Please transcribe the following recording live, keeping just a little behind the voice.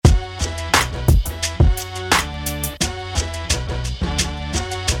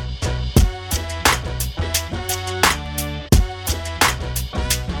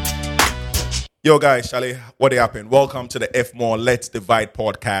Yo, guys, Charlie, what happened? Welcome to the F More Let's Divide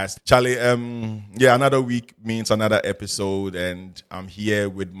podcast. Charlie, another week means another episode, and I'm here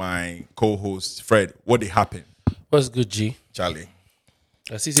with my co-host Fred. What happened? What's good, G? Charlie.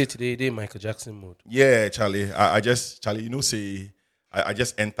 I see say today they Michael Jackson mode. Yeah, Charlie. I just Charlie, I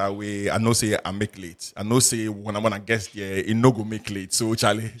just enter way. I know say I make late. I know say when I guest there, it no go make late. So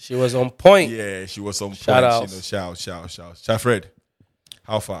Charlie. She was on point. Yeah, she was on Shout point. outs. Shout. Fred,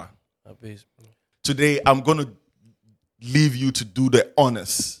 how far? Base, Today, I'm going to leave you to do the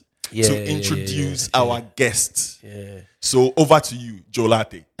honors to introduce our guest. Yeah. So, over to you,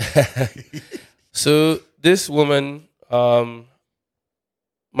 Jolate. So, this woman, my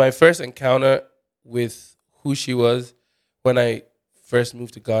first encounter with who she was when I first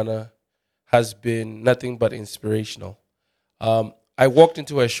moved to Ghana has been nothing but inspirational. I walked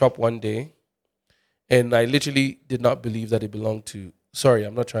into her shop one day, and I literally did not believe that it belonged to... Sorry,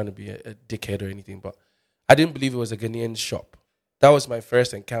 I'm not trying to be a dickhead or anything, but I didn't believe it was a Ghanaian shop. That was my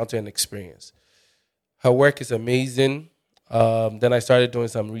first encounter and experience. Her work is amazing. Then I started doing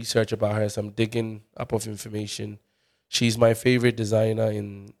some research about her, some digging up of information. She's my favorite designer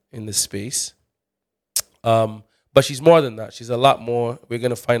in the space. But she's more than that. She's a lot more. We're going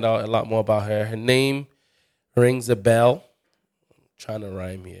to find out a lot more about her. Her name rings a bell. I'm trying to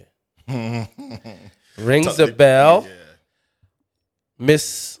rhyme here. Rings a bell. Yeah.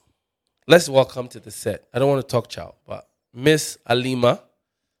 Miss, let's welcome to the set. I don't want to talk chow, but Miss Alima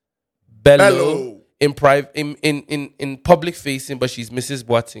Bello. In public facing, but she's Mrs.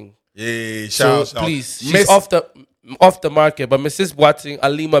 Boating. Yeah, So shout. please, she's off the market, but Mrs. Boating,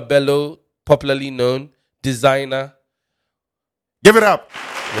 Alima Bello, popularly known designer. Give it up.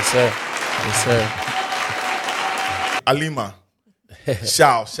 Yes, sir. Alima.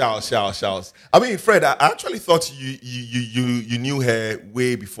 Shout. I mean, Fred, I actually thought you knew her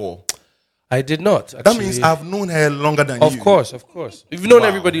way before. I did not. Actually. That means I've known her longer than you. Of course. You've known Wow.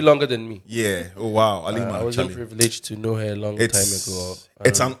 everybody longer than me. Yeah. Oh, wow. Alima, I was actually. privileged to know her a long time ago.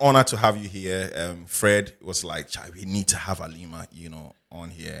 It's an honor to have you here. Fred was like, we need to have Alima, on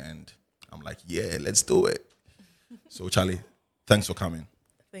here. And I'm like, yeah, let's do it. So, Charlie, thanks for coming.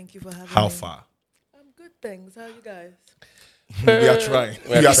 Thank you for having me. How far? I'm good, thanks. How are you guys? We are trying.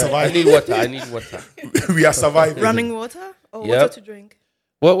 We are surviving. I need water. We are surviving. Running water? Or Yep. water to drink?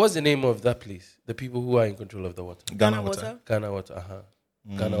 What's the name of that place? The people who are in control of the water. Ghana water. Ghana water,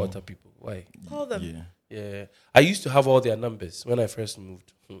 Ghana water people. Why? Call them. Yeah. I used to have all their numbers when I first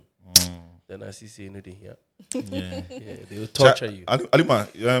moved. Then I see anything here. Yeah. Yeah, they will torture you. Alima,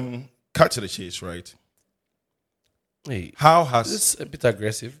 cut to the chase, right? Hey, How has it's a bit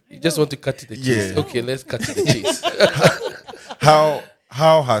aggressive. You just want to cut to the chase. Yeah. Okay, let's cut to the chase.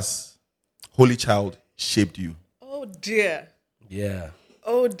 how has Holy Child shaped you? Oh, dear. Yeah.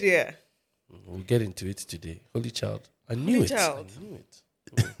 Oh, dear. We'll get into it today. Holy Child. I knew Holy it. Child. I knew it.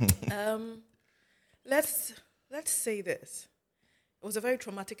 Let's say this. It was a very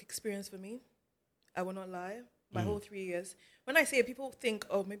traumatic experience for me. I will not lie. My whole 3 years. When I say it, people think,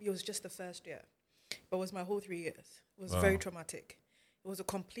 oh, maybe it was just the first year. But it was my whole 3 years. It was very traumatic. It was a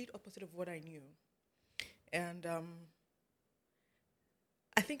complete opposite of what I knew. And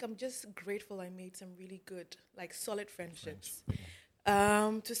I think I'm just grateful I made some really good, solid friendships.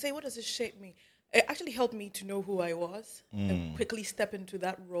 To say, what does this shape me? It actually helped me to know who I was and quickly step into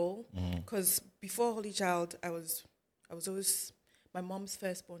that role. Because before Holy Child, I was always my mom's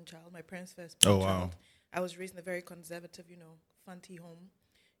firstborn child, my parents' firstborn child. I was raised in a very conservative, fancy home.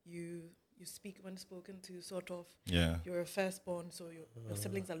 You speak when spoken to, sort of. Yeah. You're a firstborn, so your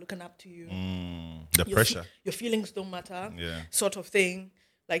siblings are looking up to you. The pressure. Your feelings don't matter. Yeah. Sort of thing.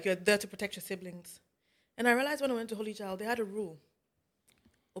 Like you're there to protect your siblings. And I realized when I went to Holy Child, they had a rule: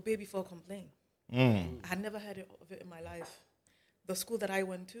 obey before complain. I had never heard of it in my life. The school that I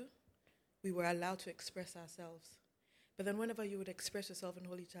went to, we were allowed to express ourselves. But then whenever you would express yourself in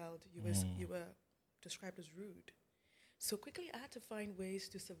Holy Child, you were described as rude. So quickly I had to find ways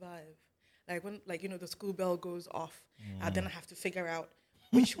to survive. Like when the school bell goes off, then I have to figure out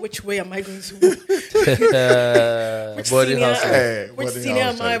which way am I going to which senior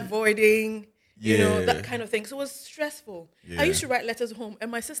am I avoiding? That kind of thing. So it was stressful. Yeah. I used to write letters home,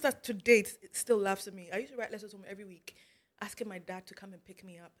 and my sister to date still laughs at me. I used to write letters home every week, asking my dad to come and pick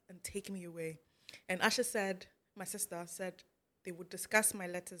me up and take me away. And Asha said, my sister said, they would discuss my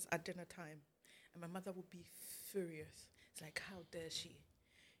letters at dinner time, and my mother would be furious. It's like, how dare she?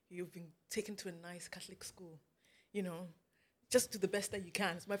 You've been taken to a nice Catholic school, just do the best that you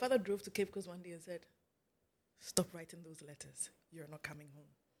can. So my father drove to Cape Coast one day and said, stop writing those letters. You're not coming home.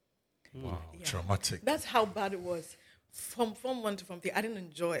 Wow, traumatic. That's how bad it was. From one to from three, I didn't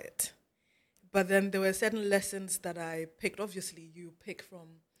enjoy it. But then there were certain lessons that I picked. Obviously, you pick from.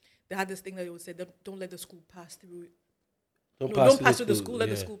 They had this thing that they would say, don't let the school pass through. Don't pass through the school. Let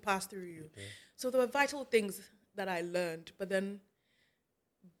the school pass through you. Yeah. So there were vital things that I learned. But then,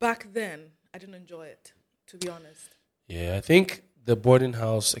 back then, I didn't enjoy it, to be honest. Yeah, I think the boarding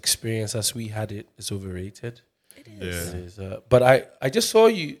house experience as we had it is overrated. It is. Yeah. It is. But I just saw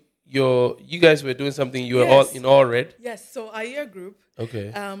you guys were doing something. You were all red. Yes. So our year group.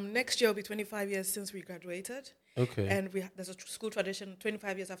 Okay. Next year will be 25 years since we graduated. Okay. And there's a school tradition.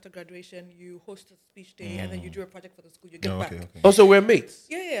 25 years after graduation, you host a speech day and then you do a project for the school. You get back. Okay. Also, we're mates.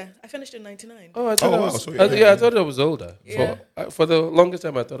 Yeah. I finished in '99. Oh, I thought I thought I was older. Yeah. For the longest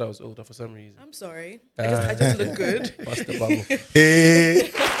time, I thought I was older for some reason. I'm sorry. I just look good. Master bubble.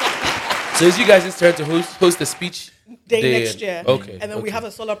 So it's you guys' turn to host the speech day next year. Okay. And then we have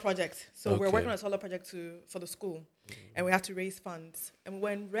a solar project. So we're working on a solar project for the school. And we have to raise funds. And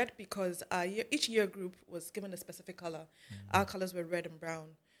we're in red because each year group was given a specific color. Our colors were red and brown.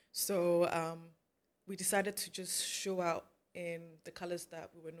 So we decided to just show out in the colors that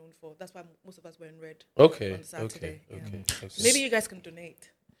we were known for. That's why most of us were in red. Okay. On Saturday. Okay. Maybe you guys can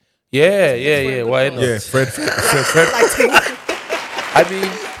donate. Yeah. Why not? Yeah, Fred. I mean,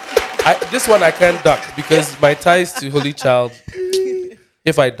 this one I can't duck because my ties to Holy Child.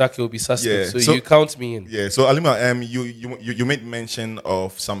 If I duck, it will be suspect. So you count me in. Yeah. So Alima, you made mention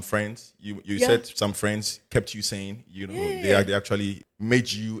of some friends. You said some friends kept you sane. They actually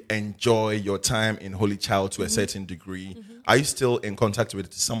made you enjoy your time in Holy Child to a certain degree. Are you still in contact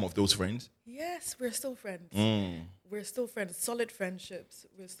with some of those friends? Yes, we're still friends. We're still friends. Solid friendships.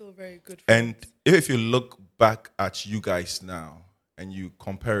 We're still very good friends. And if you look back at you guys now and you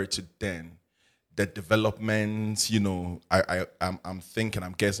compare it to then, the developments, I'm thinking,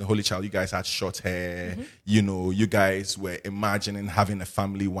 I'm guessing, Holy Child, you guys had short hair, you guys were imagining having a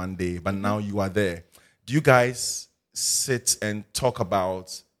family one day, but now you are there. Do you guys sit and talk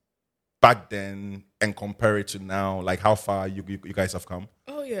about back then and compare it to now, like how far you guys have come?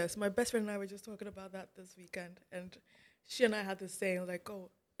 Oh, yes. My best friend and I were just talking about that this weekend, and she and I had this saying, like,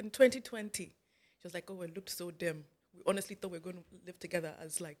 in 2020, she was like, it looked so dim. We honestly thought we were going to live together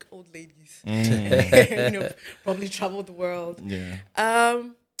as like old ladies, probably travel the world. Yeah.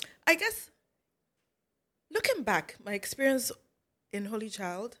 I guess looking back, my experience in Holy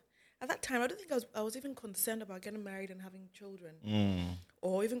Child at that time, I don't think I was even concerned about getting married and having children,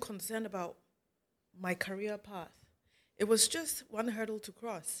 or even concerned about my career path. It was just one hurdle to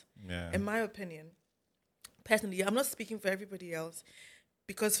cross, in my opinion. Personally, I'm not speaking for everybody else.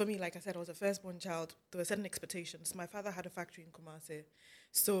 Because for me, like I said, I was a firstborn child. There were certain expectations. My father had a factory in Kumasi.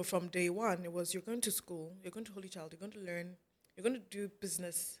 So from day one, it was you're going to school, you're going to Holy Child, you're going to learn, you're going to do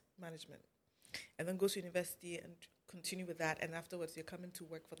business management. And then go to university and continue with that. And afterwards, you're coming to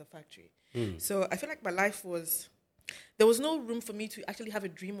work for the factory. So I feel like my life there was no room for me to actually have a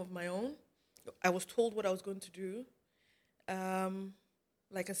dream of my own. I was told what I was going to do.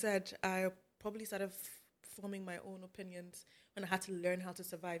 Like I said, I probably started forming my own opinions when I had to learn how to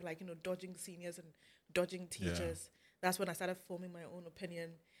survive, like, dodging seniors and dodging teachers. Yeah. That's when I started forming my own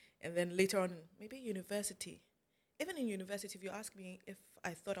opinion. And then later on, maybe university. Even in university, if you ask me if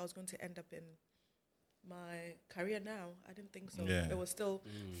I thought I was going to end up in my career now, I didn't think so. Yeah. It was still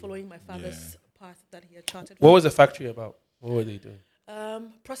following my father's path that he had charted. What was the factory about? What were they doing?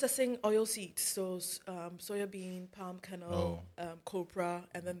 Processing oil seeds, so soya bean, palm kernel, copra,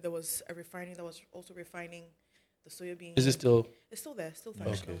 and then there was a refinery that was also refining the soya bean. Is it still? It's still there, still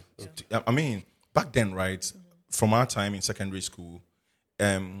functional. Okay. Yeah. I mean, back then, right, from our time in secondary school,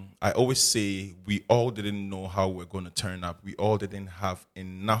 I always say we all didn't know how we're going to turn up. We all didn't have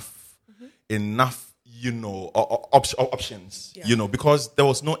enough, options, because there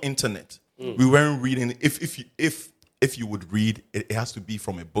was no internet. We weren't reading. If you would read, it has to be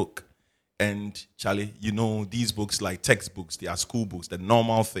from a book. And Charlie, these books like textbooks, they are school books, the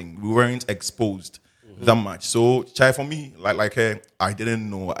normal thing. We weren't exposed that much. So, Charlie, for me, I didn't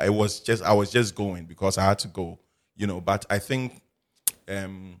know. I was just going because I had to go, But I think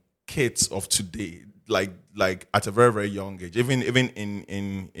kids of today, like at a very, very young age, even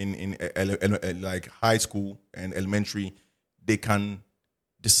in like high school and elementary, they can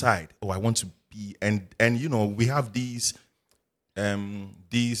decide, I want to be, and we have these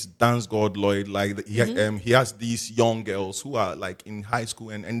dance god Lloyd, like he has these young girls who are like in high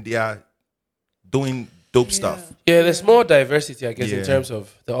school and they are doing dope stuff. Yeah, there's more diversity, I guess, in terms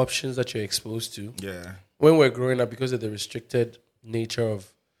of the options that you're exposed to. Yeah. When we're growing up, because of the restricted nature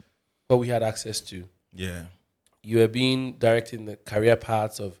of what we had access to. Yeah. You were being directed in the career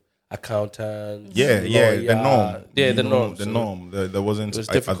paths of accountant. Yeah, the norm. The norm. The norm. There wasn't It was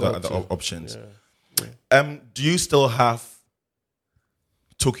other difficult options. Yeah. Do you still have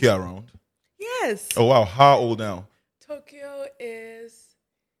Tokyo around? Yes. Oh wow, how old now? Tokyo is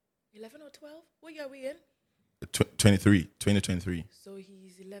 11 or 12. What year are we in? 2023. So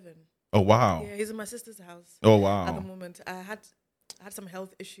he's 11. Oh wow. Yeah, he's in my sister's house. Oh At the wow. moment, I had some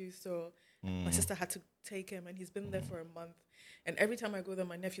health issues, so my sister had to take him, and he's been there for a month. And every time I go there,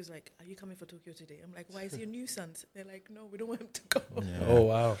 my nephew's like, "Are you coming for Tokyo today?" I'm like, "Why is he a nuisance?" They're like, "No, we don't want him to go." Yeah. Oh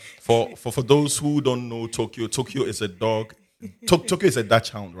wow. For those who don't know Tokyo is a dog. Tokyo is a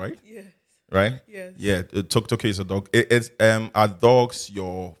Dutch hound, right? Yes. Right? Yes. Yeah, Tokyo is a dog. Are dogs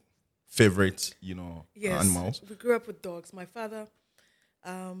your favorite, Yes. animals? We grew up with dogs. My father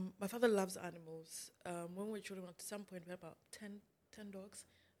loves animals. When we were children, at some point, we had about 10 dogs.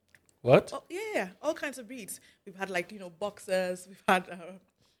 What? Oh, yeah, all kinds of breeds. We've had boxers. We've had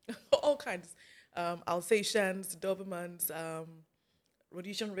all kinds. Alsatians, Dobermans,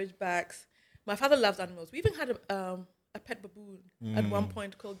 Rhodesian Ridgebacks. My father loves animals. We even had a pet baboon at one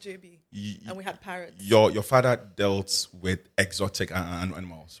point called JB, and we had parrots. Your father dealt with exotic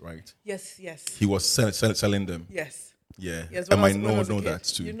animals, right? Yes. He was selling them. Yes. Yeah. Yes. And I when I was a know kid. that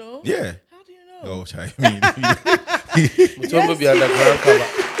too. You know? Yeah. How do you know? Oh, I mean, Mutombo be underground cover.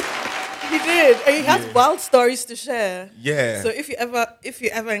 He did, and he has wild stories to share. yeah. So if you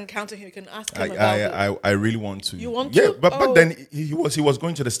ever encounter him, you can ask him about it. I really want to. You want yeah, to? but then he was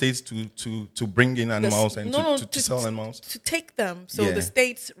going to the States to bring in animals and to sell animals. To take them. So Yeah. the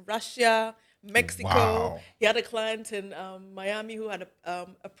States, Russia, Mexico. Wow. He had a client in Miami who had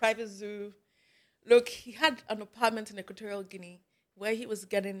a private zoo. Look, he had an apartment in Equatorial Guinea where he was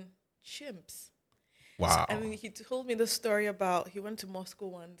getting chimps. Wow. And he told me the story about he went to Moscow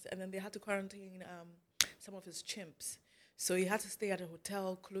once, and then they had to quarantine some of his chimps. So he had to stay at a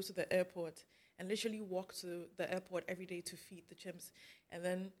hotel close to the airport and literally walk to the airport every day to feed the chimps. And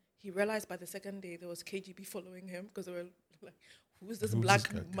then he realized by the second day there was KGB following him because they were like, who's this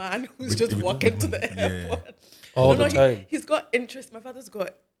black man who's just walking to the airport? All the time. He's got interest. My father's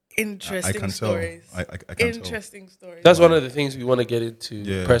got interesting can stories. tell. I can tell. Interesting stories. That's one of the things we want to get into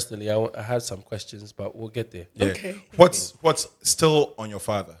Yeah. personally. I had some questions, but we'll get there. Yeah. Okay. What's still on your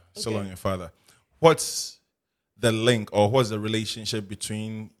father? Still Okay. on your father. What's the link or what's the relationship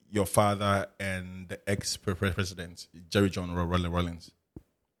between your father and the ex-president, Jerry John Rawlings?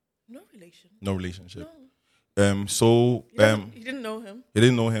 No relation. No relationship. No. So He didn't know him. you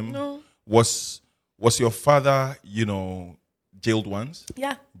didn't know him? No. Was your father, jailed once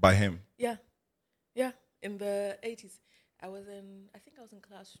Yeah. by him? Yeah. In the 80s. I think I was in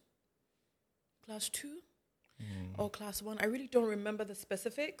class 2 or class 1. I really don't remember the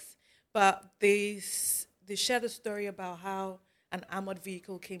specifics, but they share the story about how an armored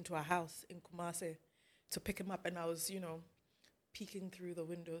vehicle came to our house in Kumasi to pick him up, and I was, peeking through the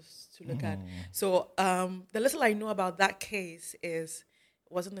windows to look at. So the little I know about that case it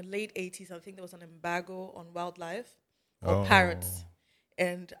was in the late 80s. I think there was an embargo on wildlife or parrots.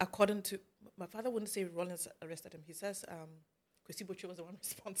 And according to, my father wouldn't say Rollins arrested him. He says Christy Butcher was the one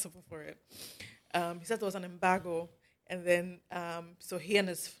responsible for it. He said there was an embargo. And then, so he and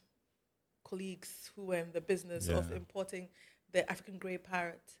his colleagues who were in the business of importing the African grey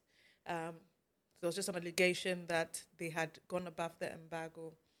parrot, there was just an allegation that they had gone above the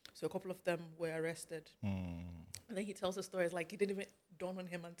embargo. So a couple of them were arrested. And then he tells the stories like it didn't even dawn on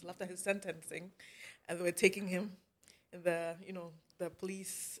him until after his sentencing. And they were taking him in the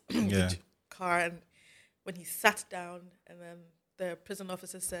police car. And when he sat down, and then the prison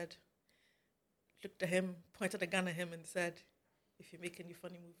officer looked at him, pointed a gun at him and said, if you make any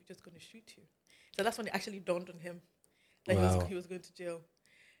funny move, we're just going to shoot you. So that's when it actually dawned on him that he was going to jail.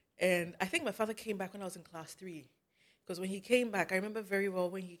 And I think my father came back when I was in class 3. Because when he came back, I remember very well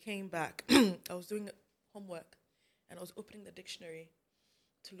when he came back, I was doing homework and I was opening the dictionary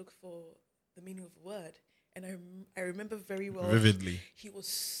to look for the meaning of a word. And I remember very well. Vividly. He was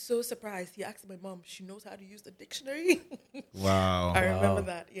so surprised. He asked my mom, she knows how to use the dictionary. Wow. I remember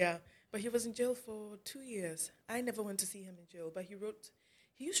that, yeah. But he was in jail for 2 years. I never went to see him in jail, but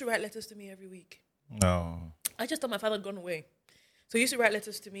he used to write letters to me every week. No. I just thought my father had gone away. So he used to write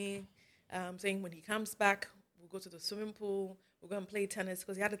letters to me saying when he comes back, we'll go to the swimming pool, we'll go and play tennis.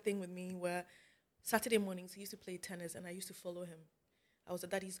 Because he had a thing with me where Saturday mornings he used to play tennis and I used to follow him. I was a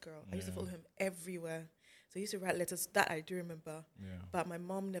daddy's girl. I used to follow him everywhere. So he used to write letters. That I do remember. Yeah. But my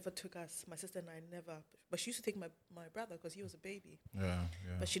mom never took us, my sister and I never. But she used to take my brother because he was a baby. Yeah.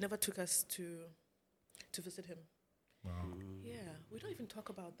 But she never took us to visit him. Wow. Yeah, we don't even talk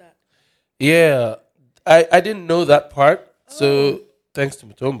about that. Yeah, I didn't know that part. So thanks to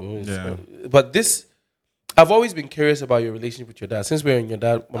Mutombo. Yeah. But this, I've always been curious about your relationship with your dad. Since we're in your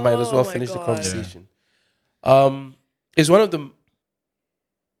dad, we might as well my finish the God. conversation. It's one of the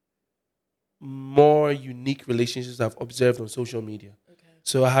more unique relationships I've observed on social media. Okay.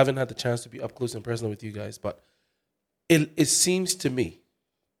 So I haven't had the chance to be up close and personal with you guys, but it seems to me,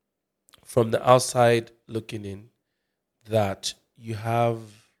 from the outside looking in, that you have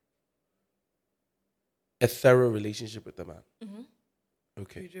a thorough relationship with the man. Mm-hmm.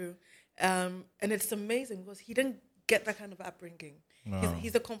 Okay. We do. And it's amazing because he didn't get that kind of upbringing. No.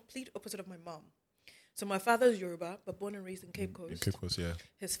 He's the complete opposite of my mom. So my father is Yoruba, but born and raised in Cape Coast. Cape Coast, yeah.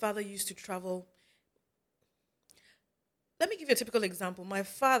 His father used to travel. Let me give you a typical example. My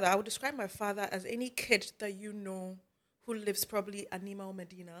father, I would describe my father as any kid that you know who lives probably Alima or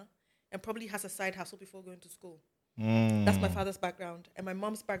Medina and probably has a side hustle before going to school. That's my father's background. And my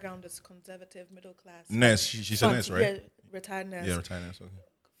mom's background is conservative, middle class. Nurse, she's a nurse, right? Yeah, retired nurse. Yeah, retired nurse, okay.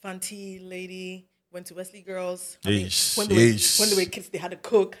 Fancy lady, went to Wesley Girls. Yeesh, when they were kids, they had a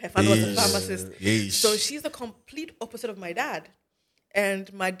cook. Her father was a pharmacist. Yeesh. So she's the complete opposite of my dad.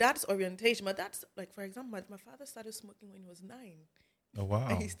 And my dad's orientation, my dad's, like, for example, my father started smoking when he was 9. Oh, wow.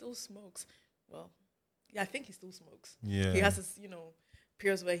 And he still smokes. Well, yeah, I think he still smokes. Yeah. He has his,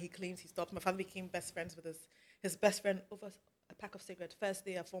 periods where he claims he stopped. My father became best friends with his best friend over a pack of cigarettes first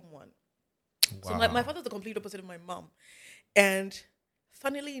day at Form 1. Wow. So my father's the complete opposite of my mom. And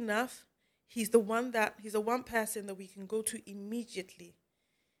funnily enough, he's the one person that we can go to immediately,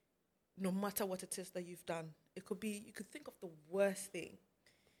 no matter what it is that you've done. It could be, you could think of the worst thing,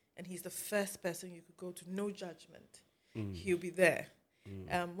 and he's the first person you could go to, no judgment. He'll be there.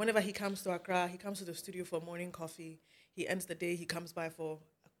 Whenever he comes to Accra, he comes to the studio for morning coffee. He ends the day, he comes by for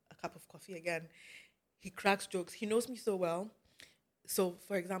a cup of coffee again. He cracks jokes. He knows me so well. So,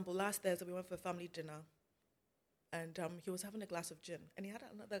 for example, last Thursday, we went for a family dinner, and he was having a glass of gin, and he had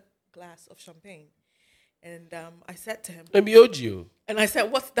another glass of champagne. And I said to him, MBOGO. And I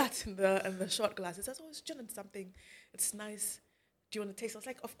said, "What's that in the shot glass?" He says, "Oh, it's gin and something. It's nice. Do you want to taste it?" I was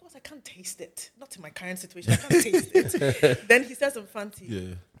like, "Of course, I can't taste it. Not in my current situation. I can't taste it." Then he says in Fanti,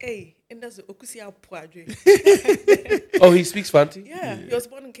 Yeah. "Hey, and that's Okusia Puadre." Oh, he speaks Fanti? Yeah, he was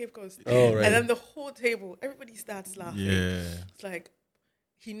born in Cape Coast. Oh, right. And then the whole table, everybody starts laughing. Yeah. It's like,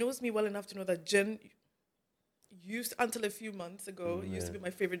 he knows me well enough to know that gin used until a few months ago used to be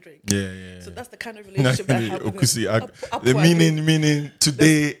my favorite drink. Yeah. So that's the kind of relationship I have with Okusi, him. the meaning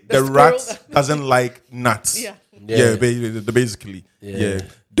today The the rat squirrel. doesn't like nuts. Yeah. Yeah, basically. Yeah.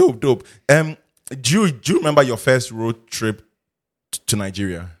 Dope. Do you remember your first road trip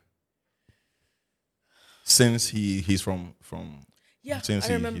to Since he's from Yeah, since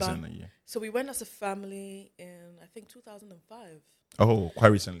I remember. he's in Nigeria. So we went as a family in, I think, 2005. Oh,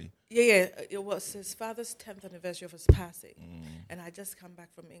 quite recently. Yeah. It was his father's 10th anniversary of his passing. And I just come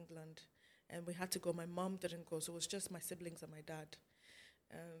back from England. And we had to go. My mom didn't go. So it was just my siblings and my dad.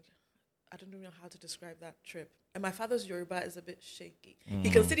 And I don't know how to describe that trip. And my father's Yoruba is a bit shaky. He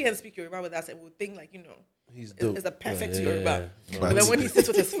can sit here and speak Yoruba with us and we'll think like, He's dope. is a perfect Yoruba. Yeah. But then when he sits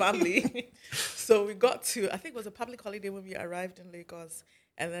with his family, so we got to, I think it was a public holiday when we arrived in Lagos.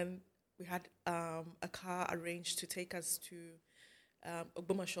 And then we had a car arranged to take us to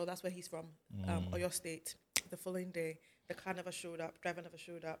Ogbomoso, that's where he's from, Oyo State. The following day, the car never showed up, driver never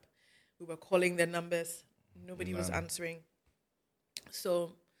showed up. We were calling their numbers, nobody was answering.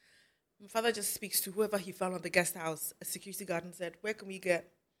 So my father just speaks to whoever he found on the guest house, a security guard, and said, "Where can we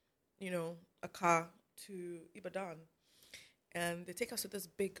get, a car to Ibadan?" And they take us to this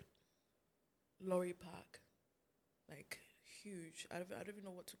big lorry park, like huge. I don't even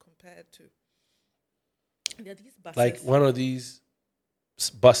know what to compare it to. There are these buses. Like one of these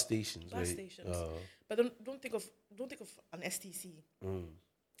bus stations. Bus right? stations. But don't think of an STC.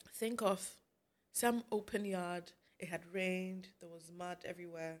 Think of some open yard. It had rained. There was mud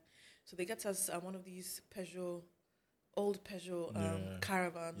everywhere. So they get us one of these old Peugeot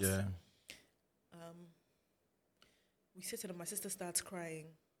caravans. Yeah. We sit in it. My sister starts crying.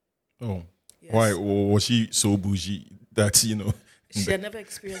 Oh. Yes. Why was she so bougie that She had never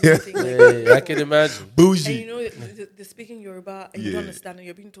experienced anything like that. Yeah, I can imagine. bougie? And they're speaking Yoruba, and you don't understand, and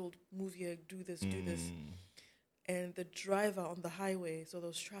you're being told, "Move here, do this, do this." And the driver on the highway, so there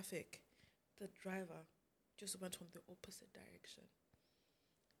was traffic, the driver just went on the opposite direction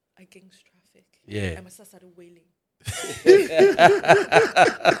against traffic. Yeah. And my sister started wailing.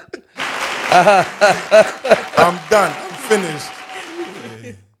 I'm done. I'm finished.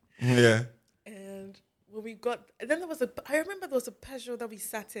 Yeah. And when we got, and then I remember there was a Peugeot that we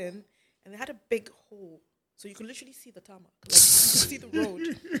sat in, and they had a big hole. So you could literally see the tarmac. Like, you could see the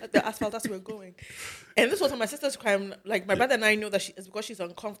road, the asphalt as we're going. And this was my sister's crime. Like, my brother and I know that it's because she's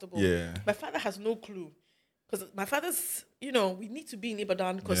uncomfortable. Yeah. My father has no clue. Because my father's, we need to be in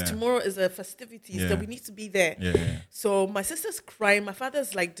Ibadan because Yeah. tomorrow is a festivity, so we need to be there. Yeah. So my sister's crying. My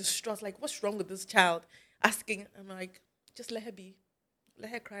father's like distraught, like, what's wrong with this child? Asking, I'm like, just let her be. Let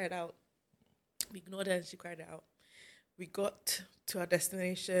her cry it out. We ignored her and she cried it out. We got to our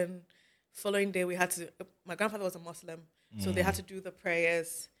destination. Following day, my grandfather was a Muslim, so they had to do the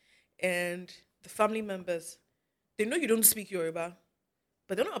prayers. And the family members, they know you don't speak Yoruba,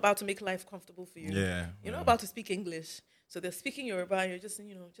 but they're not about to make life comfortable for you. Yeah. You're not about to speak English. So they're speaking Yoruba and you're just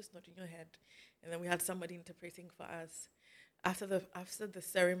nodding your head. And then we had somebody interpreting for us. After the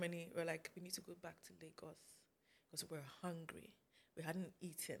ceremony, we're like, we need to go back to Lagos because we're hungry. We hadn't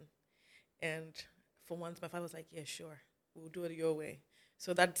eaten. And for once, my father was like, yeah, sure. We'll do it your way.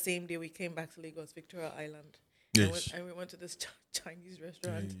 So that same day, we came back to Lagos, Victoria Island. Yes. And we went to this Chinese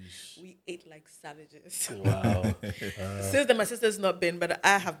restaurant. We ate like savages. Wow. Since then, my sister's not been, but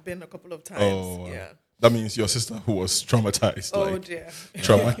I have been a couple of times. Oh, yeah. That means your sister who was traumatized. Oh, like, dear.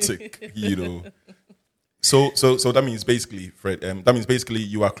 traumatic, So that means basically, Fred,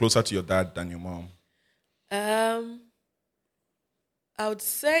 you are closer to your dad than your mom. I would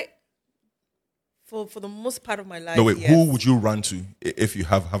say for the most part of my life. No, wait, yes. who would you run to if you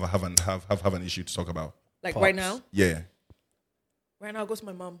have an issue to talk about? Like Pops. right now? Yeah. Right now, I'll go to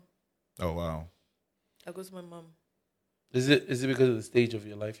my mom. Oh wow. I'll go to my mom. Is it because of the stage of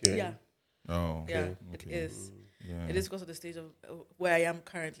your life you're Yeah. in? Oh. Yeah, okay. it is. Yeah. It is because of the stage of where I am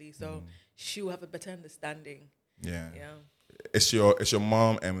currently. So she will have a better understanding. Yeah. Yeah. Is your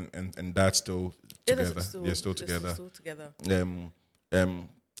mom and dad still together? They're still They're together. still together.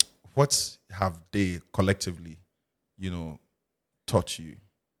 What have they collectively, taught you?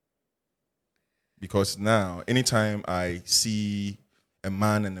 Because now, anytime I see a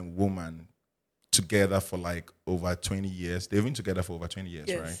man and a woman together for like over 20 years, they've been together for over 20 years,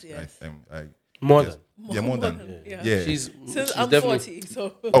 Yes, right? yes. More Yes. than. Yeah, more than. Yeah. Yeah. Since I'm definitely 40,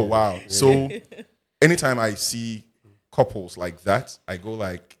 so. Oh wow. So anytime I see couples like that, I go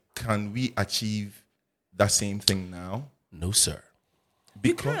like, can we achieve that same thing now? No, sir.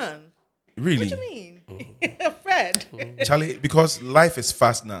 You can. Really? What do you mean? Fred. Charlie, because life is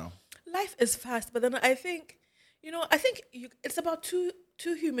fast now. Life is fast, but then I think, it's about two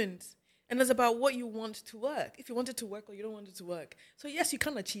humans. And it's about what you want to work. If you want it to work or you don't want it to work. So yes, you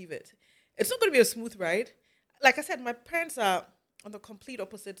can achieve it. It's not going to be a smooth ride. Like I said, my parents are on the complete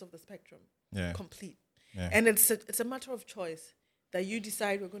opposites of the spectrum. Yeah. Complete. Yeah. And it's a matter of choice that you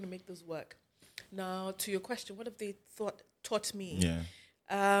decide we're going to make this work. Now, to your question, what have they taught me? Yeah.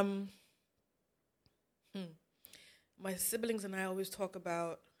 My siblings and I always talk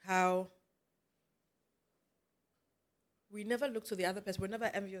about how we never look to the other person. We're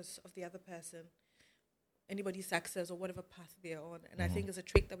never envious of the other person, anybody's success or whatever path they're on. And I think it's a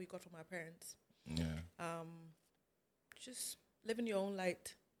trait that we got from our parents. Yeah. Just live in your own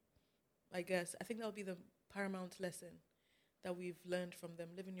light, I guess. I think that'll be the paramount lesson that we've learned from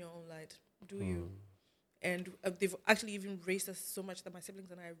them. Live in your own light. Do you? And they've actually even raised us so much that my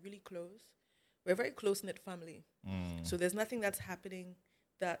siblings and I are really close. We're a very close-knit family. So there's nothing that's happening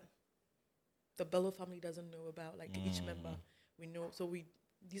that the Bello family doesn't know about. Like each member, we know. So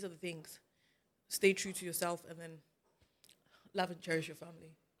these are the things. Stay true to yourself and then love and cherish your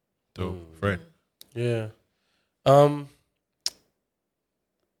family. So, Fred. Yeah. I'm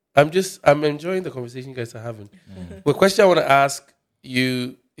enjoying the conversation you guys are having. The question I want to ask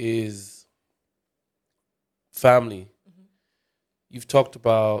you is family. You've talked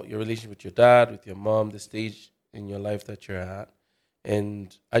about your relationship with your dad, with your mom, the stage in your life that you're at.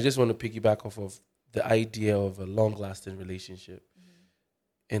 And I just want to piggyback off of the idea of a long-lasting relationship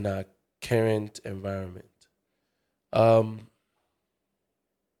in our current environment. How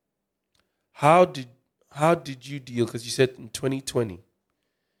did you deal? Because you said in 2020,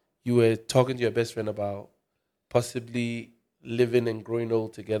 you were talking to your best friend about possibly living and growing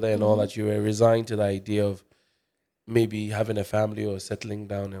old together and all that. You were resigned to the idea of maybe having a family or settling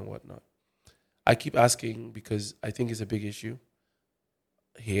down and whatnot. I keep asking because I think it's a big issue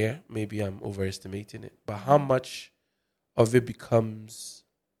here. Maybe I'm overestimating it. But how much of it becomes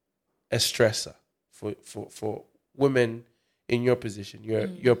a stressor for women in your position?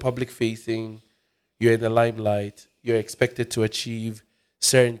 You're public facing, you're in the limelight, you're expected to achieve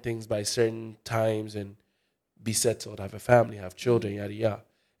certain things by certain times and be settled, have a family, have children, yada yada,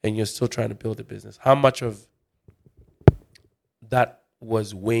 and you're still trying to build a business. How much of that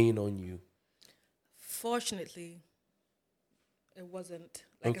was weighing on you? Fortunately, it wasn't.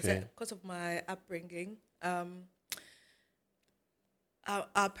 Like I said, because of my upbringing, Our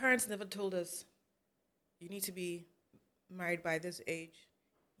parents never told us, you need to be married by this age.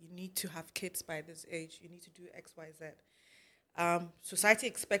 You need to have kids by this age. You need to do X, Y, Z. Society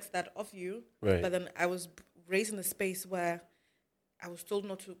expects that of you. Right. But then I was raised in a space where I was told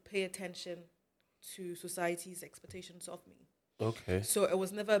not to pay attention to society's expectations of me. Okay. So it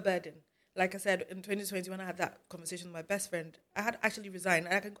was never a burden. Like I said, in 2020, when I had that conversation with my best friend, I had actually resigned.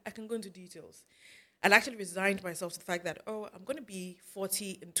 I can go into details. I'd actually resigned myself to the fact that, I'm going to be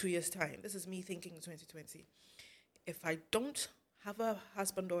 40 in 2 years' time. This is me thinking in 2020. If I don't have a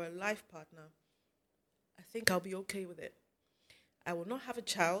husband or a life partner, I think I'll be okay with it. I will not have a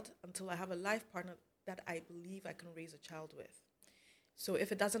child until I have a life partner that I believe I can raise a child with. So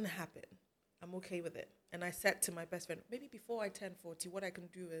if it doesn't happen, I'm okay with it. And I said to my best friend, maybe before I turn 40, what I can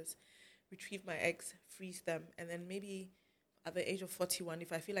do is retrieve my eggs, freeze them, and then maybe at the age of 41,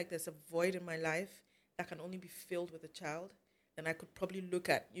 if I feel like there's a void in my life that can only be filled with a child, then I could probably look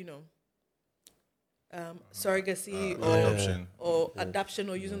at, surrogacy or adoption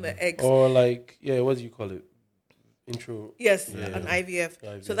or using the eggs. Or like, what do you call it? Intro. Yes, an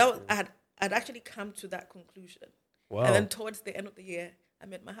IVF. So that was, I'd actually come to that conclusion. Wow. And then towards the end of the year, I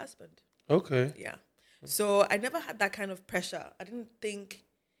met my husband. Okay. Yeah. So I never had that kind of pressure. I didn't think,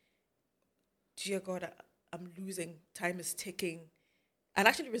 dear God, I'm losing. Time is ticking. I'd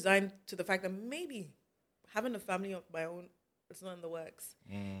actually resigned to the fact that maybe having a family of my own is not in the works.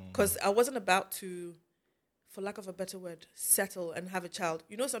 Because I wasn't about to, for lack of a better word, settle and have a child.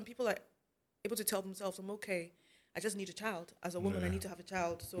 Some people are able to tell themselves, I'm okay. I just need a child. As a woman, I need to have a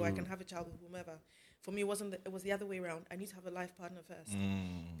child so I can have a child with whomever. For me, it was the other way around. I need to have a life partner first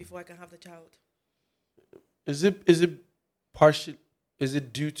before I can have the child. Is it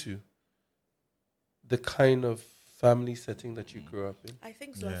due to the kind of family setting that you grew up in? I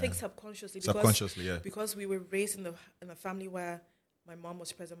think so. Yeah. I think subconsciously. Because we were raised in a family where my mom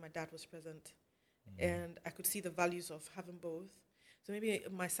was present, my dad was present, and I could see the values of having both. So maybe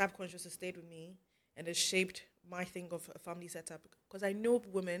my subconscious has stayed with me and has shaped my thing of a family setup. Because I know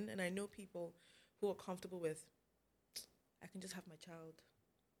women and I know people who are comfortable with, I can just have my child.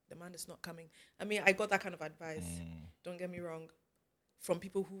 The man is not coming. I mean, I got that kind of advice, don't get me wrong, from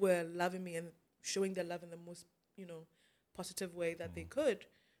people who were loving me and showing their love in the most, positive way that they could.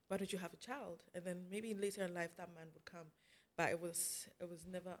 Why don't you have a child? And then maybe later in life that man would come. But it was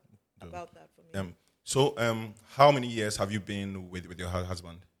never about that for me. So how many years have you been with your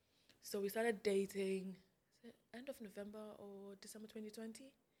husband? So we started dating end of November or December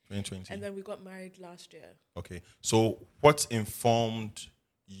 2020. 2020. And then we got married last year. Okay. So what informed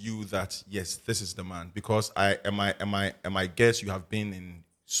you that yes, this is the man? Because I guess you have been in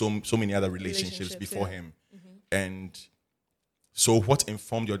so many other relationships before him. And so what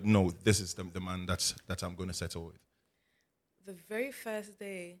informed you? No, this is the man that I'm going to settle with. The very first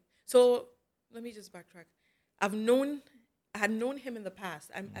day. So let me just backtrack. I had known him in the past.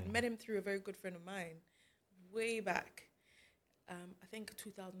 I'd met him through a very good friend of mine way back. I think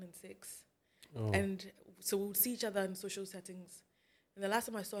 2006. Oh. And so we would see each other in social settings. And the last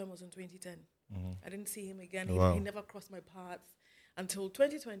time I saw him was in 2010. I didn't see him again. He never crossed my paths until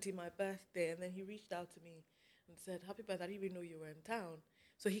 2020, my birthday. And then he reached out to me and said, happy birthday, I didn't even know you were in town.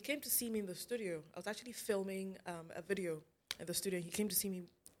 So he came to see me in the studio. I was actually filming a video at the studio. He came to see me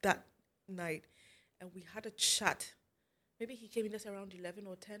that night. And we had a chat. Maybe he came in just around 11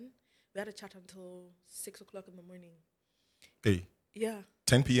 or 10. We had a chat until 6 o'clock in the morning. Hey. Yeah.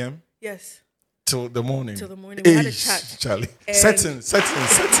 10 p.m.? Yes. Till the morning. We had a chat. Charlie. Settings.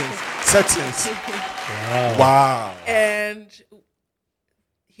 Wow. And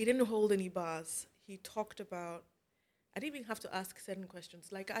he didn't hold any bars. He talked about, I didn't even have to ask certain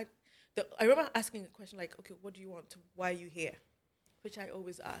questions. Like I remember asking a question like, okay, what do you want? Why are you here? Which I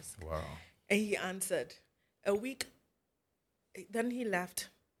always ask. Wow. And he answered. A week, then he left.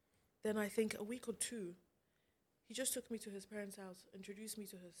 Then I think a week or two, he just took me to his parents' house, introduced me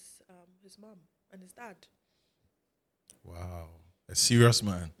to his mom and his dad. Wow. A serious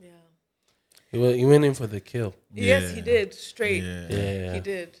man. Yeah. He went in for the kill. Yes, he did. Straight. Yeah. He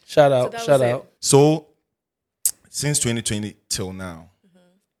did. Shout out. So, since 2020 till now,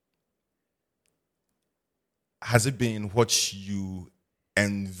 has it been what you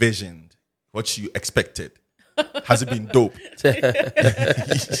envisioned, what you expected? Has it been dope?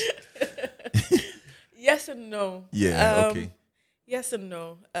 Yes and no. Yeah, okay. Yes and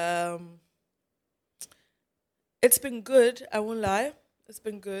no. It's been good. I won't lie. It's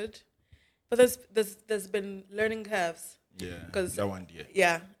been good, but there's been learning curves. Yeah, that one.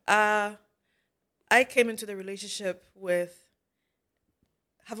 Yeah. I came into the relationship with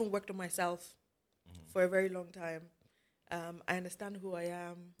having worked on myself for a very long time. I understand who I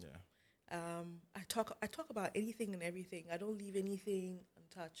am. Yeah. I talk about anything and everything. I don't leave anything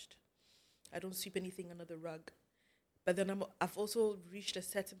untouched. I don't sweep anything under the rug. But then I've also reached a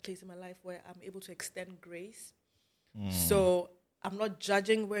certain place in my life where I'm able to extend grace. So I'm not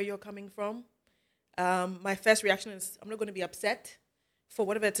judging where you're coming from. My first reaction is I'm not going to be upset for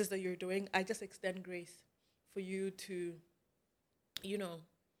whatever it is that you're doing. I just extend grace for you to,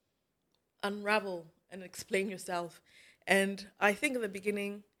 unravel and explain yourself. And I think in the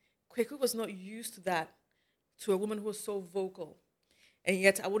beginning, Kweku was not used to that, to a woman who was so vocal. And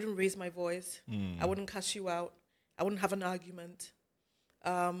yet I wouldn't raise my voice. I wouldn't cuss you out. I wouldn't have an argument.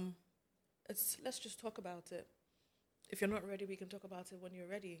 Let's just talk about it. If you're not ready, we can talk about it when you're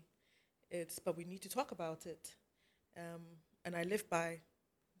ready. But we need to talk about it. And I live by,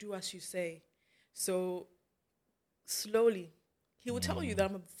 do as you say. So slowly, he will tell you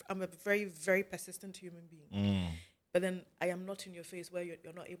that I'm a very, very persistent human being. But then I am not in your face where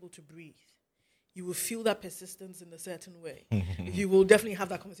you're not able to breathe. You will feel that persistence in a certain way. You will definitely have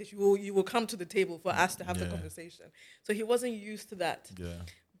that conversation. You will come to the table for us to have the conversation. So he wasn't used to that. Yeah.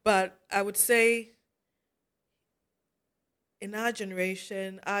 But I would say in our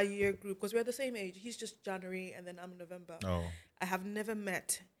generation, our year group, because we're the same age, he's just January and then I'm November. Oh. I have never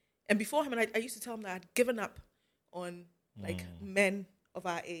met. And before him, I used to tell him that I'd given up on men of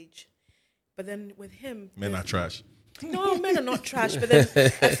our age. But then with him... Men are trash. No, men are not trash. But then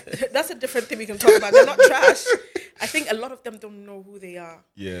that's a different thing we can talk about. They're not trash. I think a lot of them don't know who they are.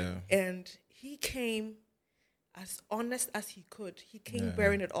 Yeah. And he came as honest as he could. He came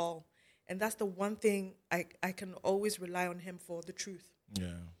bearing it all. And that's the one thing I can always rely on him for, the truth. Yeah.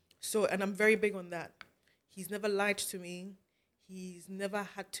 So, and I'm very big on that. He's never lied to me. He's never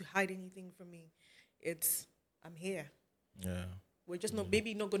had to hide anything from me. I'm here. Yeah. We're just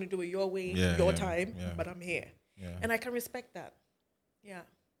maybe not going to do it your way, time, but I'm here. Yeah. And I can respect that. Yeah.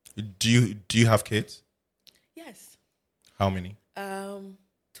 Do you have kids? Yes. How many?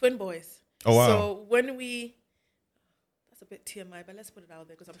 Twin boys. Oh, wow. So when that's a bit TMI, but let's put it out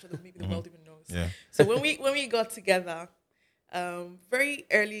there because I'm sure that maybe the world even knows. Yeah. So when we got together, very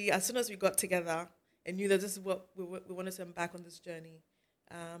early, as soon as we got together and knew that this is what we wanted to embark on this journey,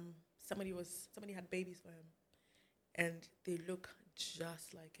 somebody had babies for him, and they look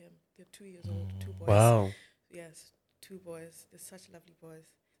just like him. They're 2 years old, 2 boys. Wow. Yes, 2 boys. They're such lovely boys.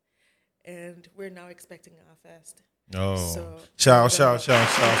 And we're now expecting our first. Oh. So, Shout.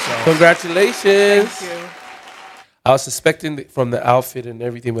 Congratulations. Thank you. I was suspecting from the outfit and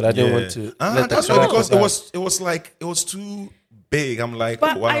everything, but I didn't want to. That's why, because it was too big. I'm like,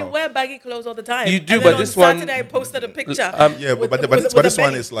 but wow. I wear baggy clothes all the time. You do, and but then this on one. Saturday I posted a picture. Yeah, but this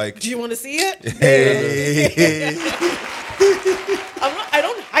one is like. Do you want to see it? Hey. I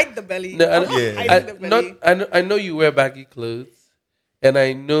don't hide the belly. No, I'm not hiding the belly. I know you wear baggy clothes, and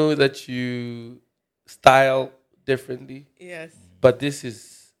I know that you style differently. Yes. But this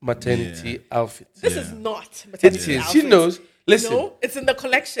is maternity outfit. This is not maternity outfit. She knows. Listen. No, it's in the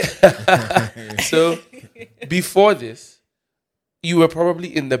collection. So, before this, you were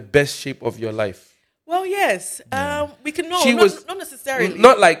probably in the best shape of your life. Well, yes. We can know. Not necessarily.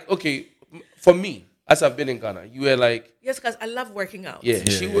 Not like, okay, for me, as I've been in Ghana, you were like... Yes, because I love working out. Yeah,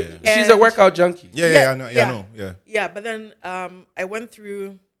 she's a workout junkie. I know. Yeah, but then I went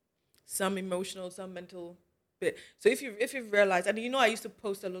through some emotional, some mental bit. So if you've realized, and I used to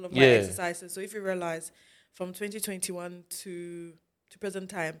post a lot of my exercises. So if you realize, from 2021 to present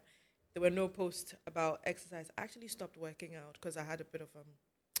time, there were no posts about exercise. I actually stopped working out because I had a bit of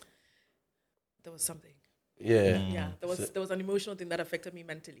there was something. Yeah. There was an emotional thing that affected me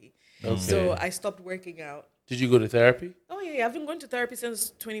mentally. Okay. So I stopped working out. Did you go to therapy? Oh yeah, I've been going to therapy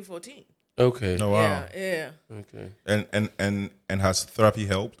since 2014. Okay. Oh wow. Yeah. Okay. And has therapy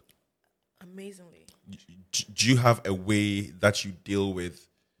helped? Amazingly. Do you have a way that you deal with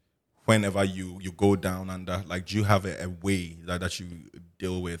whenever you go down under? Like, do you have a way that you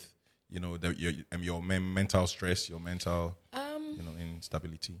deal with, your mental stress, your mental,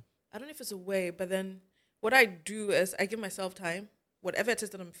 instability? I don't know if it's a way, but then what I do is I give myself time. Whatever it is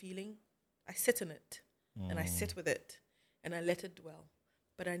that I'm feeling, I sit in it and I sit with it and I let it dwell.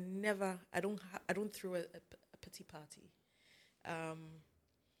 But I don't throw a pity party.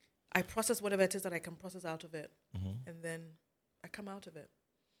 I process whatever it is that I can process out of it, and then I come out of it.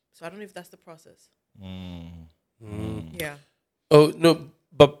 So I don't know if that's the process. Yeah. Oh no,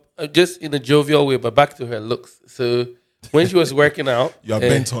 but just in a jovial way. But back to her looks. So when she was working out, you are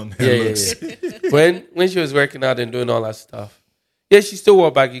bent on her looks. When she was working out and doing all that stuff, she still wore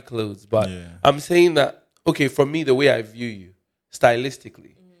baggy clothes. But I'm saying that, okay, for me, the way I view you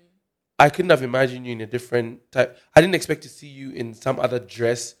stylistically, I couldn't have imagined you in a different type. I didn't expect to see you in some other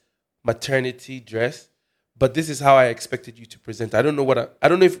dress, maternity dress, but this is how I expected you to present. I don't know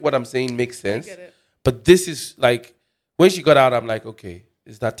if what I'm saying makes sense, I get it. but this is like when she got out, I'm like, okay,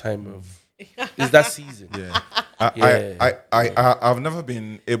 it's that time of, it's that season. Yeah. I've never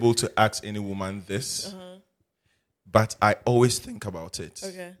been able to ask any woman this, but I always think about it.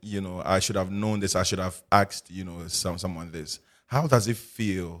 Okay. You know, I should have known this. I should have asked, someone this. How does it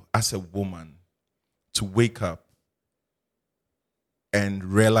feel as a woman to wake up and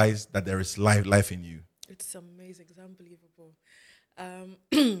realize that there is life in you? It's amazing. It's unbelievable.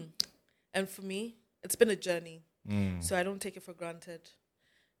 And for me, it's been a journey. So I don't take it for granted.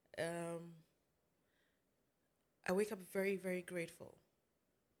 I wake up very, very grateful.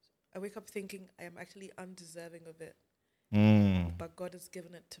 I wake up thinking I am actually undeserving of it. But God has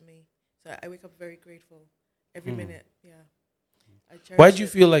given it to me. So I wake up very grateful. Every minute, yeah. Why do you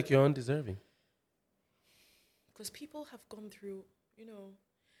feel like you're undeserving? Because people have gone through,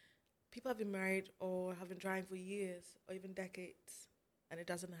 people have been married or have been trying for years or even decades, and it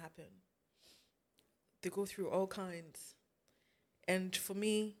doesn't happen. They go through all kinds. And for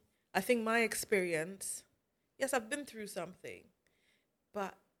me, I think my experience, yes, I've been through something,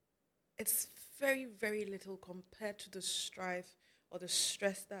 but it's very, very little compared to the strife or the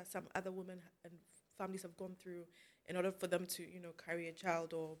stress that some other women and families have gone through in order for them to, carry a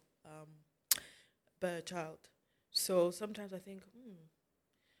child or bear a child. So sometimes I think,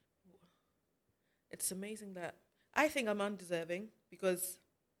 it's amazing that I think I'm undeserving because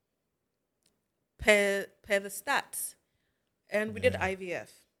per the stats, and we did IVF.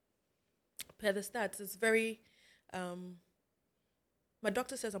 Per the stats, it's very. My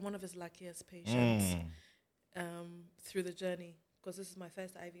doctor says I'm one of his luckiest patients through the journey because this is my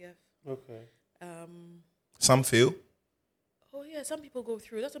first IVF. Okay. Some feel. Oh yeah, some people go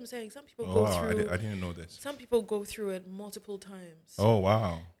through. That's what I'm saying. Some people Oh, go wow, through. I didn't know this. Some people go through it multiple times. Oh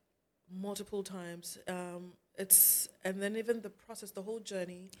wow. Multiple times. And then even the process, the whole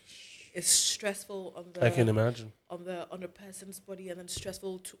journey, is stressful on the. I can imagine on a person's body, and then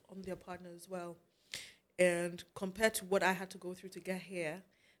stressful on their partner as well. And compared to what I had to go through to get here,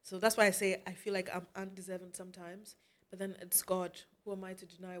 so that's why I say I feel like I'm undeserving sometimes. But then it's God. Who am I to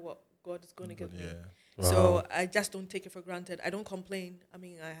deny what God is going to give me? Wow. So I just don't take it for granted. I don't complain. I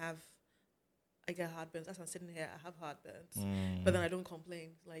mean, I get heartburns. As I'm sitting here, I have heartburns. But then I don't complain.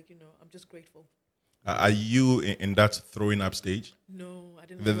 Like, I'm just grateful. Are you in that throwing up stage? No, I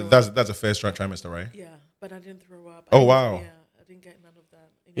didn't. That's the first trimester, right? Yeah, but I didn't throw up. Oh, wow. Yeah, I didn't get none of that.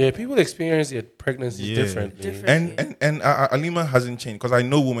 Yeah, people experience their pregnancies differently. And Alima hasn't changed because I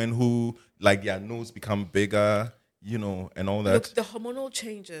know women who like their nose become bigger, and all that. Look, the hormonal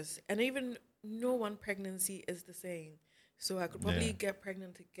changes, and even no one pregnancy is the same. So I could probably get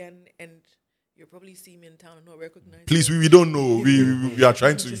pregnant again, and you'll probably see me in town and not recognize. Please, we don't know. We are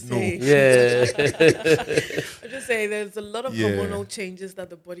trying to know. Yeah. I'm just saying, there's a lot of hormonal changes that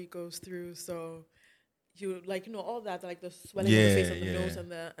the body goes through. So you all that, like the swelling of the face and the nose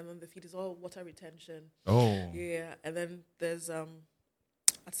and then the feet is all water retention. Oh. Yeah, and then there's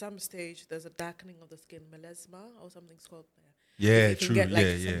at some stage there's a darkening of the skin, melasma or something's called there. Yeah, you can true. Get,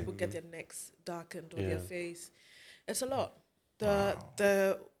 Some people get their necks darkened or their face. It's a lot.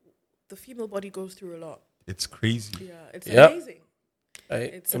 The female body goes through a lot. It's crazy. Yeah, it's amazing.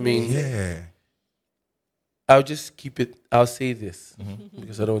 It's amazing. Yeah. I'll just I'll say this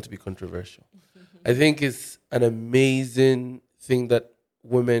because I don't want to be controversial. I think it's an amazing thing that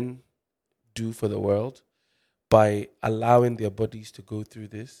women do for the world by allowing their bodies to go through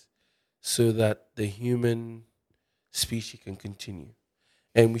this so that the human species can continue.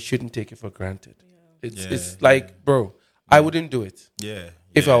 And we shouldn't take it for granted. Yeah. It's like, bro, I wouldn't do it. Yeah.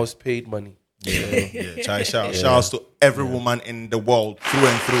 If I was paid money. Yeah. Shout outs to every woman in the world through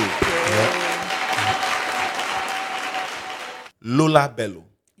and through. Yeah. Lola Bello.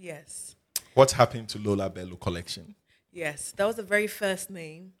 Yes. What happened to Lola Bello collection? Yes, that was the very first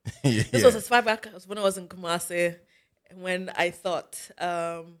name. This was as far back as when I was in Kumasi, when I thought,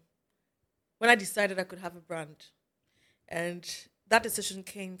 when I decided I could have a brand. And that decision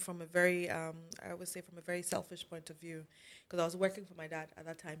came from a very, I always say from a very selfish point of view, because I was working for my dad at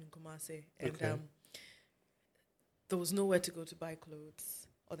that time in Kumasi. And there was nowhere to go to buy clothes,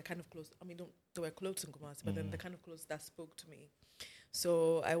 or the kind of clothes, there were clothes in Kumasi, but then the kind of clothes that spoke to me.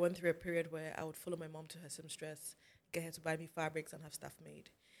 So I went through a period where I would follow my mom to her seamstress, get her to buy me fabrics and have stuff made.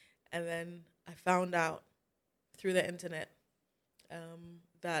 And then I found out through the internet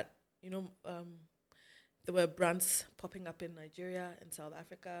that, there were brands popping up in Nigeria and South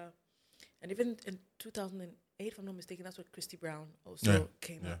Africa. And even in 2008, if I'm not mistaken, that's when Christy Brown also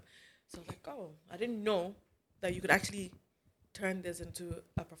came up. So I was like, oh, I didn't know that you could actually turn this into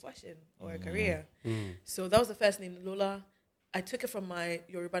a profession or a career. So that was the first name, Lola. I took it from my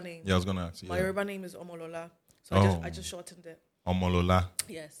Yoruba name. Yeah, I was gonna ask. My Yeah. Yoruba name is Omolola. So I just shortened it. Omolola.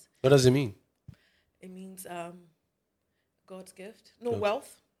 Yes. What does it mean? It means God's gift. No,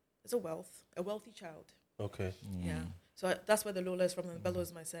 wealth. It's a wealthy child. Okay. Yeah. So that's where the Lola is from, and Bello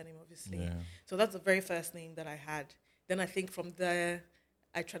is my surname, obviously. Yeah. So that's the very first name that I had. Then I think from there,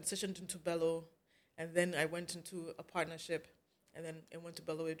 I transitioned into Bello, and then I went into a partnership, and then it went to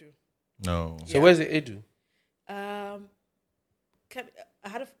Bello Edu. No. So where's the Edu? I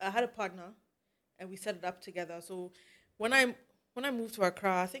had a partner, and we set it up together. So when I moved to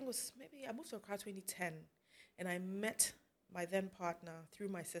Accra, I think it was maybe I moved to Accra 2010, and I met my then partner through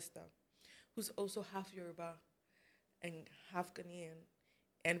my sister, who's also half Yoruba and half Ghanaian,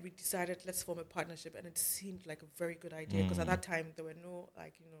 and we decided let's form a partnership, and it seemed like a very good idea because at that time there were no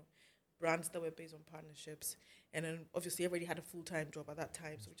brands that were based on partnerships, and then obviously everybody had a full-time job at that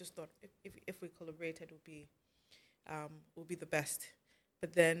time, so we just thought if we collaborated it would be the best.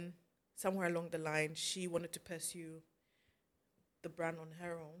 But then somewhere along the line, she wanted to pursue the brand on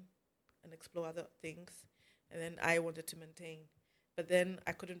her own and explore other things, and then I wanted to maintain. But then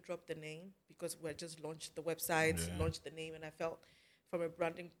I couldn't drop the name because we had just launched the website, launched the name, and I felt from a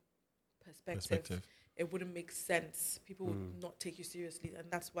branding perspective. It wouldn't make sense. People would not take you seriously, and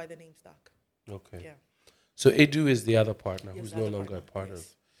that's why the name stuck. Okay. Yeah. So Edu is the other partner Yes, who's the no other longer a partner, part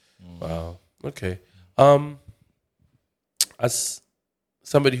yes. of. Wow. Okay. As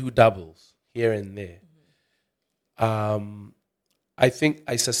somebody who dabbles here and there, I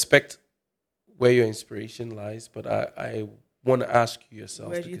suspect where your inspiration lies, but I want to ask you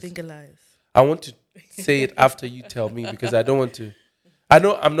yourself. Where do you think it lies? I want to say it after you tell me because I don't want to. I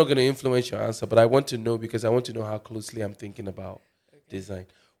know I'm not going to influence your answer, but I want to know because I want to know how closely I'm thinking about design.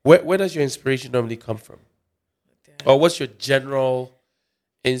 Where does your inspiration normally come from? Or what's your general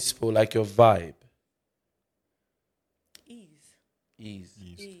inspo, like your vibe? Ease.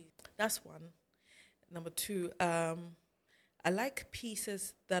 That's one. Number two, I like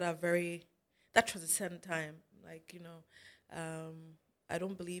pieces that transcend time. Like, I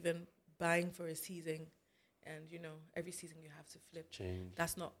don't believe in buying for a season and, every season you have to flip. Change.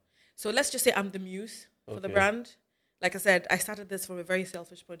 That's not. So let's just say I'm the muse for the brand. Like I said, I started this from a very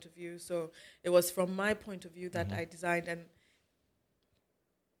selfish point of view. So it was from my point of view that I designed, and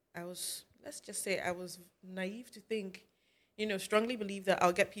I was naive to think, strongly believe that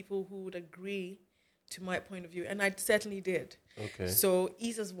I'll get people who would agree to my point of view. And I certainly did. Okay. So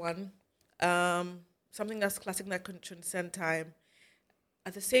ease is one. Something that's classic that can transcend time.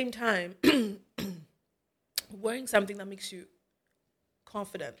 At the same time, wearing something that makes you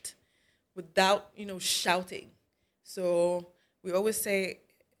confident without, shouting. So we always say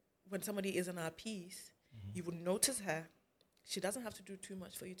when somebody is in our piece, you would notice her. She doesn't have to do too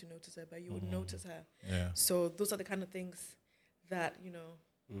much for you to notice her, but you would notice her. Yeah. So those are the kind of things that,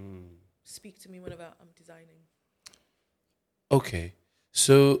 speak to me whenever I'm designing. Okay.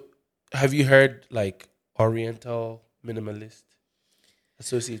 So have you heard like Oriental minimalist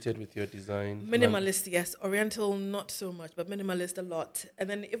associated with your design? Minimalist, yes. Oriental, not so much, but minimalist a lot. And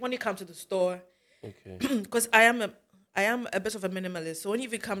then when you come to the store, because I am a bit of a minimalist. So when you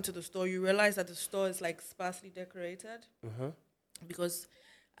come to the store, you realize that the store is like sparsely decorated because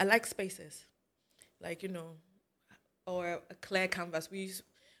I like spaces, like, or a clear canvas.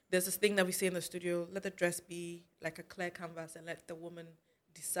 There's this thing that we say in the studio, let the dress be like a clear canvas and let the woman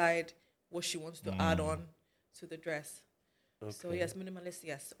decide what she wants to add on to the dress. Okay. So yes, minimalist,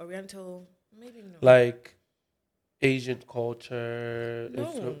 yes. Oriental, maybe no. Like Asian culture.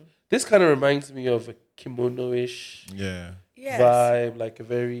 No. This kind of reminds me of a kimono-ish vibe, like a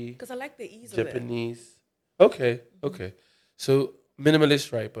very because I like the ease Japanese. Of it. Okay. So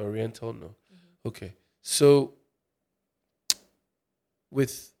minimalist, right, but Oriental, no. Okay. So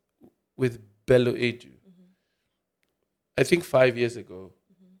with Bello Edu, I think 5 years ago,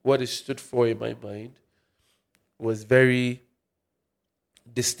 what it stood for in my mind was very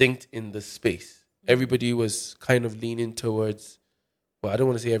distinct in the space. Everybody was kind of leaning towards, well, I don't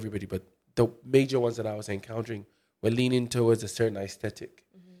want to say everybody, but the major ones that I was encountering were leaning towards a certain aesthetic.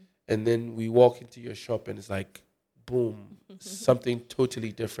 And then we walk into your shop and it's like, boom, something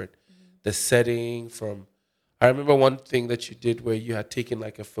totally different. The setting I remember one thing that you did where you had taken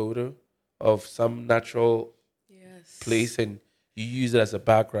like a photo of some natural place and you use it as a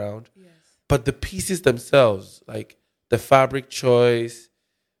background. Yes. But the pieces themselves, like the fabric choice,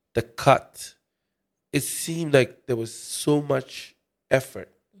 the cut, it seemed like there was so much effort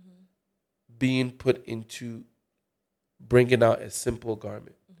being put into bringing out a simple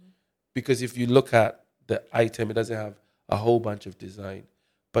garment. because if you look at the item, it doesn't have a whole bunch of design,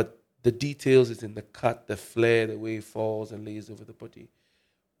 but the details is in the cut, the flare, the way it falls and lays over the body.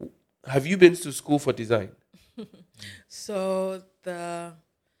 Have you been to school for design? So no,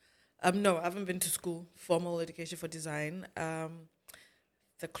 I haven't been to school, formal education for design.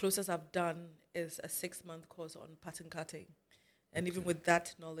 The closest I've done is a 6-month course on pattern cutting. And even with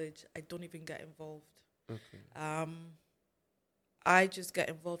that knowledge, I don't even get involved. Okay. I just get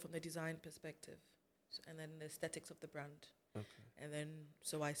involved from the design perspective and then the aesthetics of the brand. Okay. And then,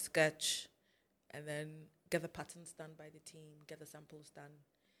 so I sketch and then get the patterns done by the team, get the samples done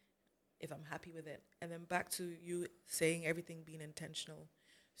if I'm happy with it. And then back to you saying everything being intentional.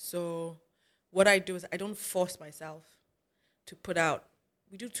 So what I do is I don't force myself to put out.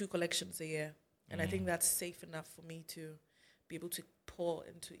 We do 2 collections a year. And I think that's safe enough for me to be able to pour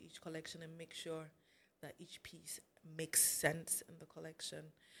into each collection and make sure that each piece makes sense in the collection.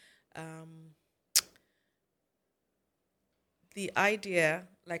 The idea,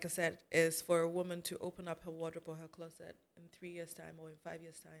 like I said, is for a woman to open up her wardrobe or her closet in 3 years' time or in 5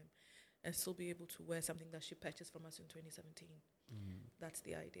 years' time and still be able to wear something that she purchased from us in 2017. That's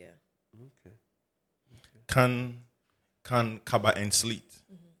the idea. Okay. Can Kaba and Sleet,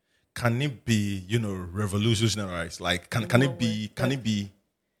 can it be, revolutionized? Like, can it be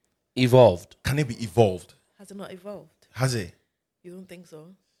Evolved. Can it be evolved? Has it not evolved? Has it? You don't think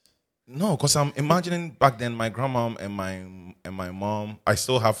so? No, because I'm imagining back then my grandma and my mom. I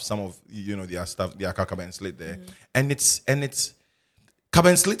still have some of their stuff, their Kaba and Slit there, and it's Kaba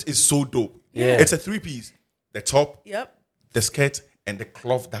and Slit is so dope. Yeah. It's a 3-piece: the top, Yep. the skirt, and the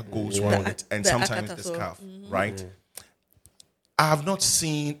cloth that goes around it, and the sometimes the akataso. scarf. Right? I have not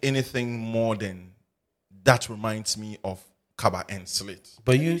seen anything more than that reminds me of Kaba and Slit.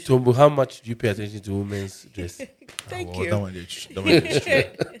 But you, Tombo, how much do you pay attention to women's dress? Thank Well, you. that one is true.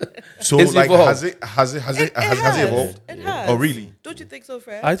 So, It's like, evolved. has it evolved? It has. Oh, really? Don't you think so,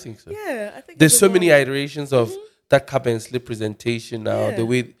 Fred? I think so. Yeah, I think There's it's so many evolved. iterations of that cap and slip presentation now. Yeah. The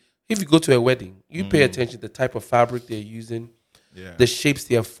way, if you go to a wedding, you pay attention to the type of fabric they're using, Yeah. the shapes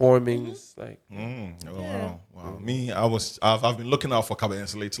they are forming. It's like, Oh, wow. Me, I've been looking out for Kaba and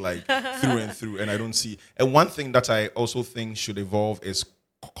Slate like through and through, and I don't see. And one thing that I also think should evolve is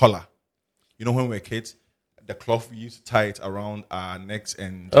collar. When we were kids, the cloth we used to tie it around our necks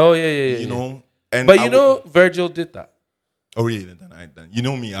and oh yeah. you know. And But Virgil did that. oh really? Then you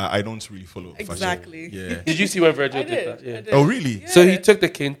know me, I don't really follow fashion. Exactly. Yeah. Did you see when Virgil I did that? did. Yeah. I did. Oh really? So he took the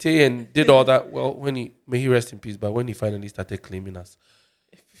kente and did all that. Well, may he rest in peace. But when he finally started claiming us,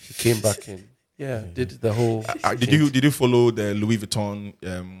 he came back in. Yeah, did the whole. Did you follow the Louis Vuitton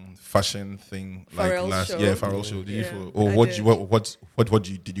fashion thing like Pharrell last? show. Yeah, Pharrell show. Did you Yeah, follow? Or I what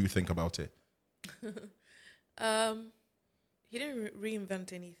did. did you think about it? He didn't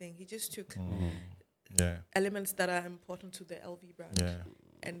reinvent anything. He just took Yeah, elements that are important to the LV brand yeah.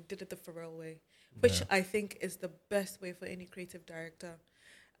 and did it the Pharrell way, which I think is the best way for any creative director.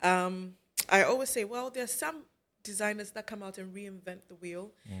 I always say, well, there's some designers that come out and reinvent the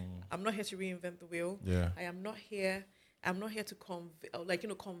wheel. I'm not here to reinvent the wheel. Yeah. I'm not here to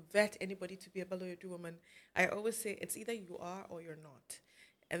convert anybody to be a Bello woman. I always say it's either you are or you're not.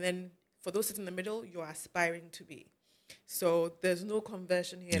 And then for those sitting in the middle, you're aspiring to be. So there's no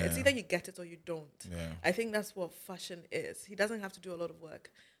conversion here. Yeah. It's either you get it or you don't. Yeah. I think that's what fashion is. He doesn't have to do a lot of work.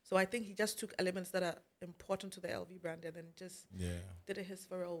 So I think he just took elements that are important to the LV brand and then just did it his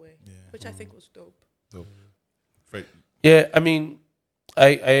Pharrell way, which I think was dope. Dope. Fred. Yeah, I mean, I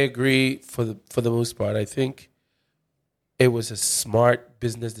agree for the most part. I think it was a smart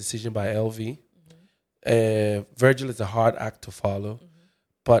business decision by LV. Virgil is a hard act to follow,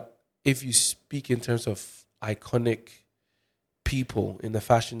 but if you speak in terms of iconic people in the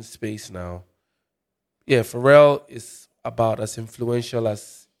fashion space now, Pharrell is about as influential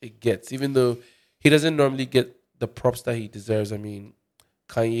as it gets, even though he doesn't normally get the props that he deserves. I mean,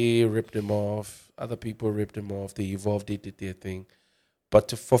 Kanye ripped him off, other people ripped him off, they evolved, they did their thing. But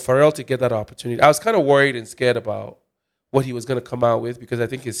for Pharrell to get that opportunity, I was kind of worried and scared about what he was going to come out with because I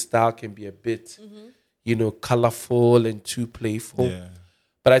think his style can be a bit, colorful and too playful. Yeah.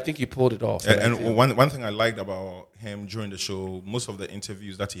 But I think he pulled it off. And one thing I liked about him during the show, most of the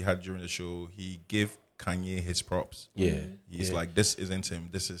interviews that he had during the show, he gave Kanye his props. Yeah. He's like, this isn't him.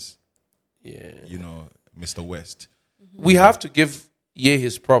 This is, Mr. West. We have to give Ye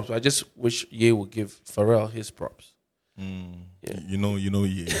his props. I just wish Ye would give Pharrell his props. Yeah. You know,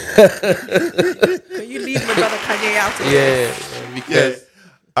 yeah. Can you leave my brother Kanye out of this? Because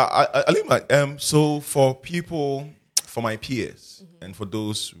Alima, so for people, for my peers, and for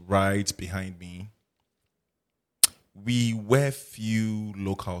those right behind me, we wear few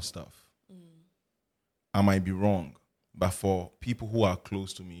local stuff. I might be wrong, but for people who are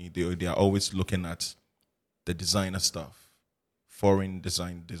close to me, they are always looking at the designer stuff, foreign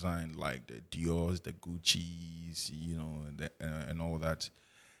design like the Dior's, the Gucci's, and all that.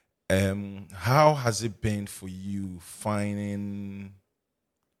 How has it been for you finding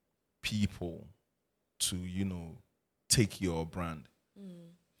people to, take your brand?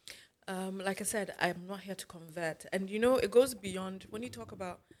 Like I said, I'm not here to convert. And, it goes beyond, when you talk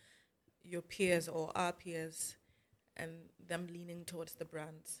about your peers or our peers and them leaning towards the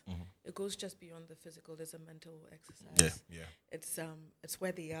brands, it goes just beyond the physical. There's a mental exercise. Yeah. It's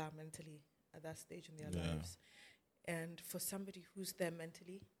where they are mentally at that stage in their lives. And for somebody who's there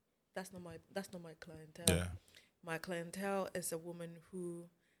mentally, that's not my clientele. Yeah. My clientele is a woman who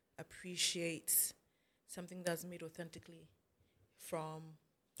appreciates something that's made authentically from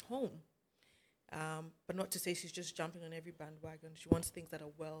home. But not to say she's just jumping on every bandwagon. She wants things that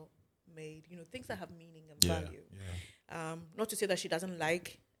are well made, things that have meaning and value. Yeah. Not to say that she doesn't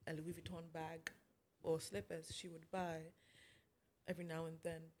like a Louis Vuitton bag or slippers. She would buy every now and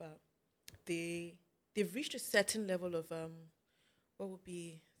then, but they've reached a certain level of what would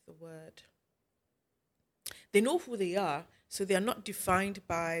be the word? They know who they are, so they are not defined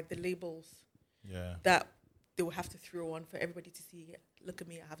by the labels that they will have to throw on for everybody to see. Look at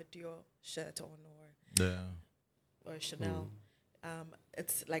me, I have a Dior shirt on, or a Chanel.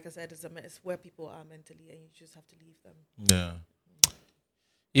 It's like I said, it's where people are mentally, and you just have to leave them.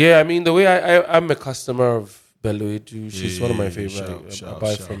 Yeah. I mean, the way I'm a customer of Bello. She's one of my favorite. I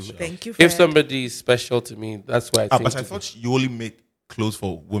buy from. Thank you. If somebody is special to me, that's why I think. But I thought you only make clothes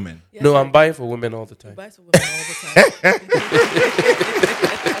for women. Yes, no, I'm buying for women all the time. He buys for women all the time.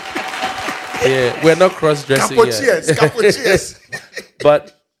 Yeah, we're not cross-dressing yet. Cheers.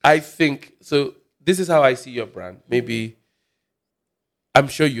 But I think, so this is how I see your brand. Maybe, I'm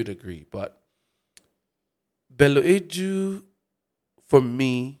sure you'd agree, but Bello Eju, for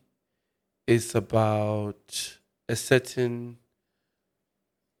me, is about a certain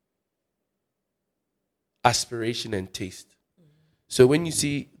aspiration and taste. So when you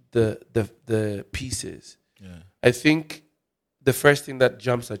see the pieces, I think the first thing that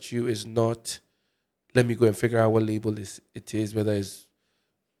jumps at you is not, let me go and figure out what label it is, whether it's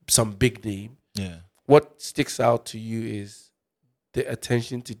some big name. Yeah. What sticks out to you is the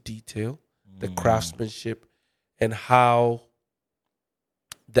attention to detail, the craftsmanship, and how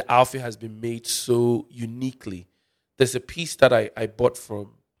the outfit has been made so uniquely. There's a piece that I bought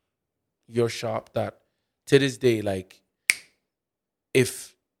from your shop that to this day, like,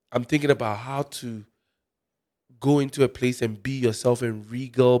 if I'm thinking about how to go into a place and be yourself and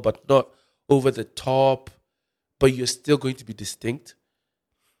regal, but not over the top, but you're still going to be distinct,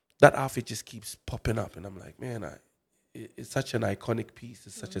 that outfit just keeps popping up. And I'm like, man, it's such an iconic piece.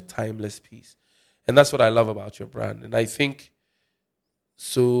 It's such a timeless piece. And that's what I love about your brand. And I think,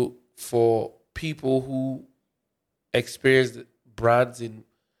 so for people who experience brands in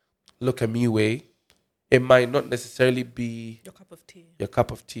look at me way, it might not necessarily be Your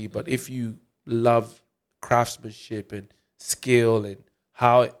cup of tea. But if you love craftsmanship and skill and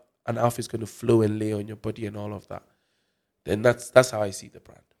how an outfit is going to flow and lay on your body and all of that, then that's how I see the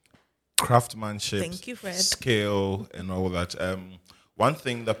brand. Craftsmanship, Thank you, Fred. skill, and all that. One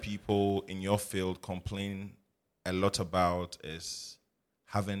thing that people in your field complain a lot about is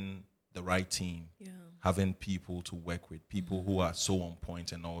having the right team, having people to work with, people who are so on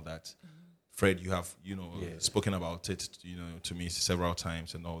point and all that. Fred, you have, spoken about it, to me several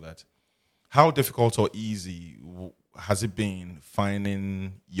times and all that. How difficult or easy has it been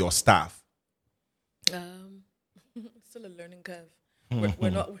finding your staff? Still a learning curve.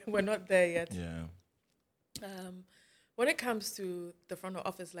 We're not there yet. Yeah. When it comes to the front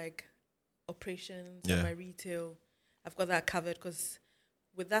office, like operations and my retail, I've got that covered because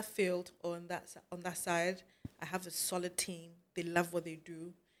with that field or on that side, I have a solid team. They love what they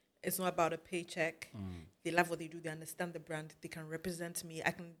do. It's not about a paycheck. They love what they do. They understand the brand. They can represent me.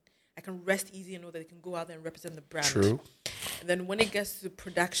 I can rest easy and know that they can go out there and represent the brand. True. And then when it gets to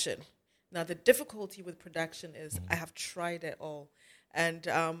production, now the difficulty with production is I have tried it all. And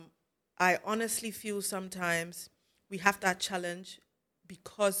I honestly feel sometimes we have that challenge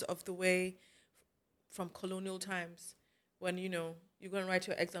because of the way from colonial times when, you go and write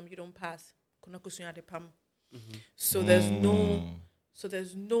your exam, you don't pass. So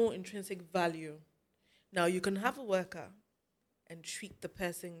there's no intrinsic value. Now, you can have a worker and treat the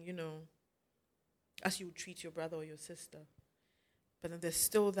person, as you would treat your brother or your sister. But then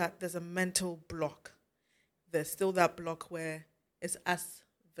there's a mental block. There's still that block where it's us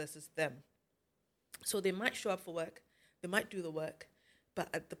versus them. So they might show up for work, they might do the work, but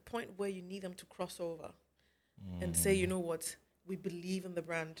at the point where you need them to cross over, and say, you know what, we believe in the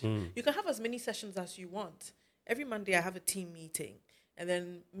brand. You can have as many sessions as you want. Every Monday I have a team meeting, and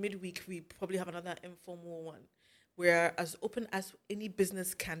then midweek we probably have another informal one. We're as open as any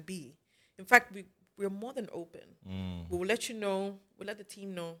business can be. In fact, we're more than open. We will let you know, we'll let the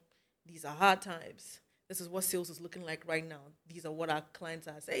team know, these are hard times. This is what sales is looking like right now. These are what our clients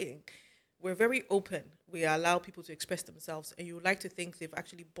are saying. We're very open. We allow people to express themselves, and you would like to think they've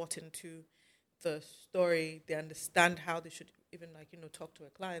actually bought into the story. They understand how they should even talk to a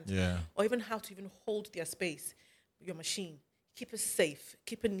client, or even how to even hold their space, your machine. Keep it safe,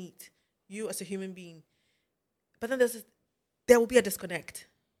 keep it neat. You as a human being. But then there will be a disconnect.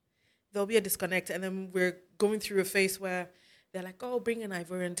 There'll be a disconnect, and then we're going through a phase where they're like, "Oh, bring in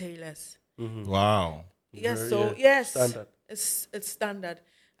Ivorian tailors." Wow. Yes, Standard. it's standard.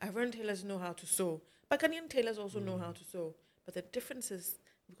 Ivorian tailors know how to sew, but Ghanaian tailors also know how to sew. But the difference is,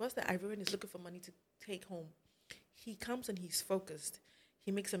 because the Ivorian is looking for money to take home, he comes and he's focused.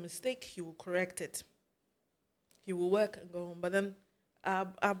 He makes a mistake, he will correct it. He will work and go home. But then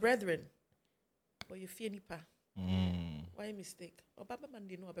our brethren, well, you fear nipa. Why a mistake? Oh, Baba man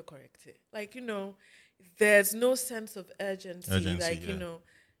didn't know how to correct it. Like, there's no sense of urgency.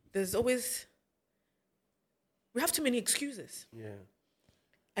 There's always, we have too many excuses. Yeah.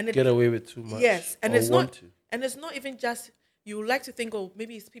 And Get away with too much. Yes. And or it's want not to. and it's not even just, you would like to think, oh,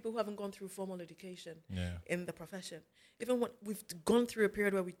 maybe it's people who haven't gone through formal education in the profession. Even when we've gone through a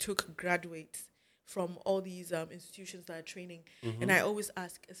period where we took graduates from all these institutions that are training. And I always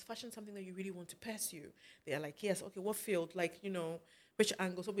ask, is fashion something that you really want to pursue? They are like, yes. Okay, what field? Like, which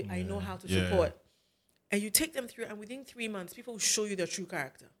angle? So I know how to support. And you take them through, and within 3 months, people will show you their true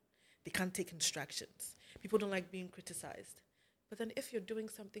character. They can't take instructions. People don't like being criticized. But then if you're doing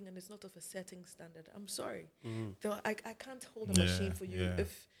something and it's not of a certain standard, I'm sorry. I can't hold a machine for you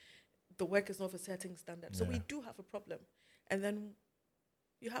if the work is not of a certain standard. So we do have a problem. And then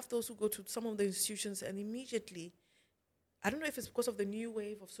you have those who go to some of the institutions and immediately, I don't know if it's because of the new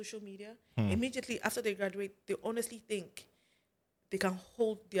wave of social media, immediately after they graduate, they honestly think they can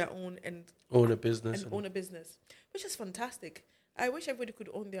hold their own and own a business. Own a business, which is fantastic. I wish everybody could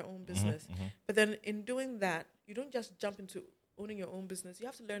own their own business. But then in doing that, you don't just jump into owning your own business. You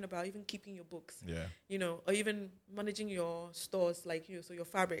have to learn about even keeping your books, or even managing your stores, so your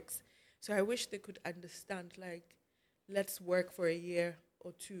fabrics. So I wish they could understand, let's work for a year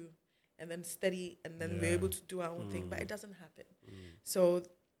or two and then steady, and then we're able to do our own thing. But it doesn't happen. So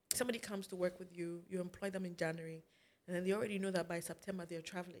somebody comes to work with you, you employ them in January, and then they already know that by September they're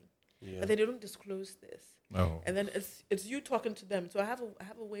traveling. But they don't disclose this. Oh. And then it's you talking to them. So I have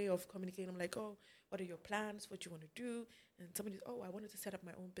a way of communicating. I'm like, oh, what are your plans? What you want to do? And somebody's, oh, I wanted to set up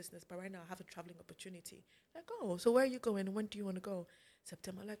my own business, but right now I have a traveling opportunity. Like, oh, so where are you going? When do you want to go?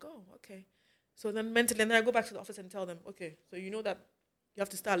 September. Like, oh, okay. So then mentally, and then I go back to the office and tell them, okay, so you know that you have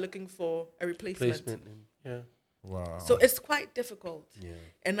to start looking for a replacement. Wow. So it's quite difficult. Yeah.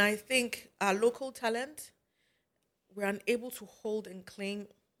 And I think our local talent, we're unable to hold and claim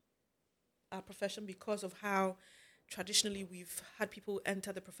our profession because of how traditionally we've had people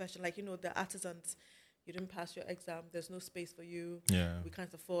enter the profession. Like, the artisans, you didn't pass your exam, there's no space for you. We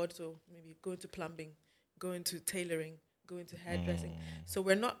can't afford, so maybe go into plumbing, go into tailoring, go into hairdressing. So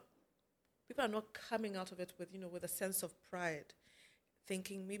people are not coming out of it with a sense of pride,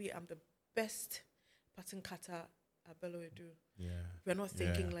 thinking maybe I'm the best pattern cutter at Bello. We're not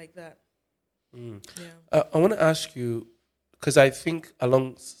thinking like that. I want to ask you, because I think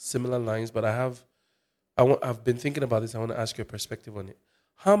along similar lines, but I've been thinking about this. I want to ask your perspective on it.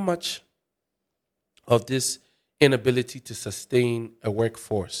 How much of this inability to sustain a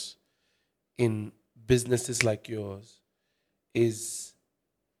workforce in businesses like yours is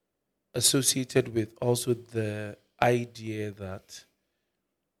associated with also the idea that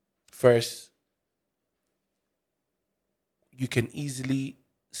first, you can easily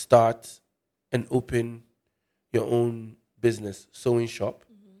start and open your own business, sewing shop,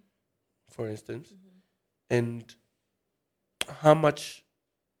 for instance, and how much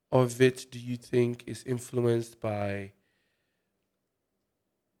of it do you think is influenced by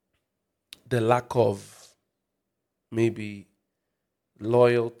the lack of maybe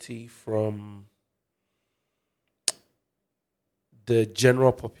loyalty from the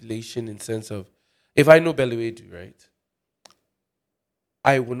general population, in sense of, if I know Bello, right,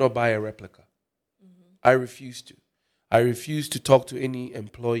 I will not buy a replica. I refuse to. I refuse to talk to any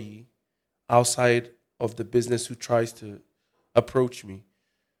employee outside of the business who tries to approach me.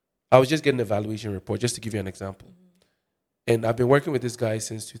 I was just getting an evaluation report, just to give you an example. And I've been working with this guy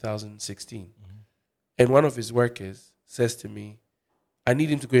since 2016. And one of his workers says to me, I need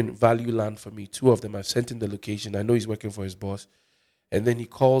him to go and value land for me. 2 of them, I've sent him the location. I know he's working for his boss. And then he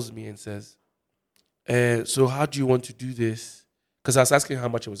calls me and says, so how do you want to do this? Because I was asking how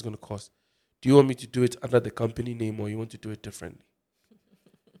much it was going to cost. Do you want me to do it under the company name or you want to do it differently?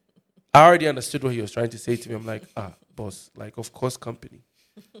 I already understood what he was trying to say to me. I'm like, boss, like, of course, company.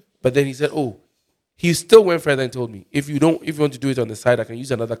 But then he said, he still went further and told me, if you want to do it on the side, I can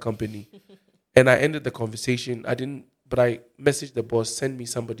use another company. And I ended the conversation. But I messaged the boss, send me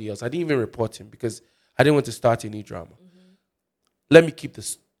somebody else. I didn't even report him because I didn't want to start any drama. Mm-hmm. Let me keep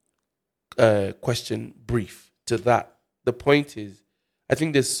this question brief to that. The point is, I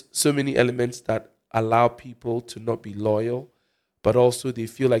think there's so many elements that allow people to not be loyal, but also they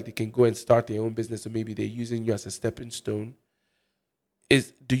feel like they can go and start their own business, or maybe they're using you as a stepping stone.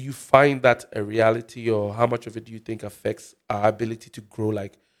 Do you find that a reality, or how much of it do you think affects our ability to grow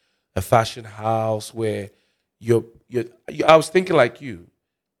like a fashion house where I was thinking like you,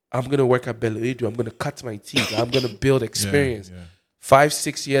 I'm going to work at Bello, I'm going to cut my teeth, I'm going to build experience. Yeah.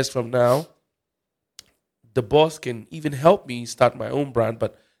 5-6 years from now, the boss can even help me start my own brand,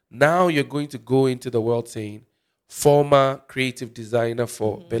 but now you're going to go into the world saying, former creative designer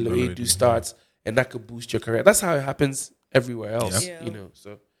for Bello Edu starts, and that could boost your career. That's how it happens everywhere else,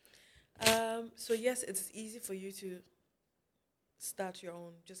 So, so yes, it's easy for you to start your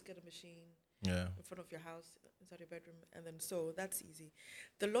own. Just get a machine in front of your house, inside your bedroom, and then that's easy.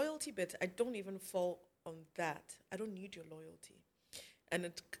 The loyalty bit, I don't even fall on that. I don't need your loyalty,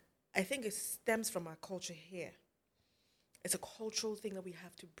 and I think it stems from our culture here. It's a cultural thing that we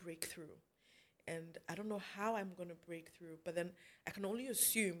have to break through. And I don't know how I'm going to break through, but then I can only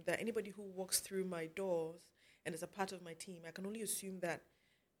assume that anybody who walks through my doors and is a part of my team, I can only assume that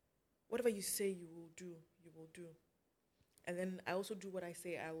whatever you say you will do, you will do. And then I also do what I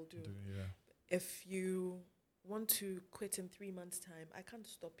say I will do. If you want to quit in 3 months' time, I can't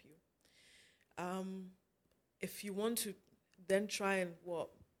stop you. If you want to then try and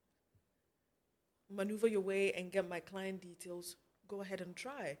maneuver your way and get my client details, go ahead and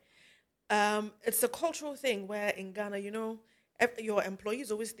try. It's a cultural thing where in Ghana, your employee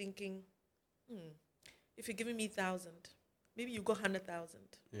is always thinking, if you're giving me 1,000, maybe you got 100,000.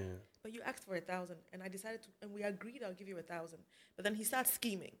 Yeah. But you asked for 1,000, and I decided and we agreed I'll give you 1,000. But then he starts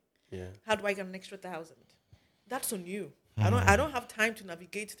scheming. Yeah. How do I get an extra 1,000? That's on you. I don't have time to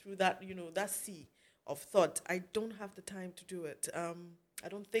navigate through that, that sea of thought. I don't have the time to do it. I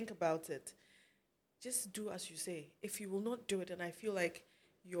don't think about it. Just do as you say. If you will not do it, and I feel like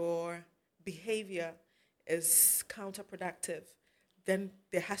your behavior is counterproductive, then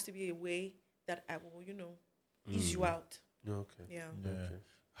there has to be a way that I will, ease you out. Okay. Yeah. Okay.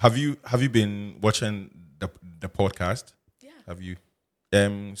 Have you been watching the podcast? Yeah. Have you?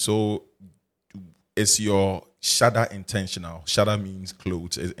 So is your shada intentional? Shada means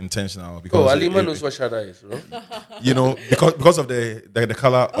clothes. Is intentional because Alima knows what shada is, no? because of the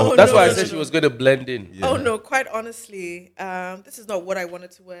color. That's why I said she was going to blend in. Yeah. Oh no, quite honestly, this is not what I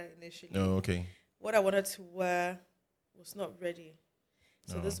wanted to wear initially. Oh, okay. What I wanted to wear was not ready.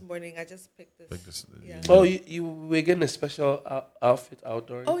 So this morning I just picked this. Yeah. Oh, you were getting a special outfit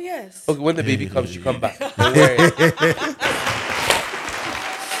outdoors? Oh yes. Okay, when the baby comes, you come back. Don't worry.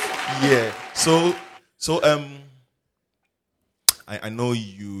 Yeah. So I know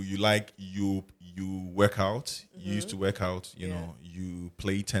you work out. Mm-hmm. You used to work out. You know, you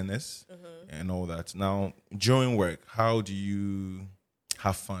play tennis and all that. Now during work, how do you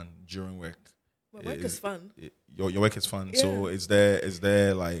have fun during work? My work is fun. Your work is fun. Yeah. So is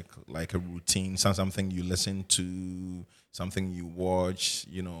there like a routine, something you listen to, something you watch?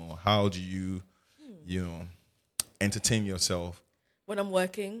 How do you entertain yourself when I'm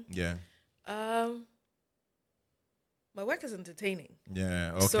working? Yeah. My work is entertaining.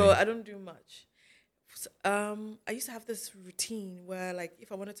 Yeah. Okay. So I don't do much. I used to have this routine where, like,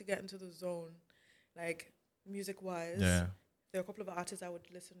 if I wanted to get into the zone, like music-wise, there are a couple of artists I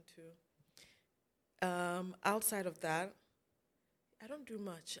would listen to. Outside of that, I don't do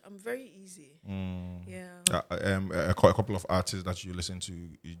much. I'm very easy. Yeah. A couple of artists that you listen to.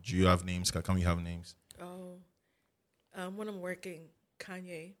 Do you have names? Can we have names? When I'm working,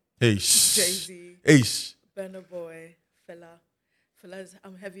 Kanye, Jay-Z, Burna Boy, Fella's.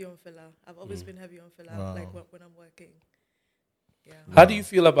 I'm heavy on Fella. I've always been heavy on Fella. Wow. Like when I'm working. Yeah. How do you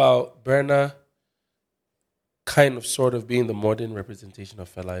feel about Burna kind of sort of being the modern representation of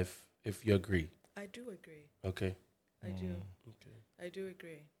Fella, if you agree? I do agree. Okay. I do. Okay. I do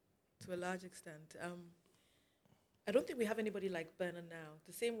agree to a large extent. I don't think we have anybody like Burna now.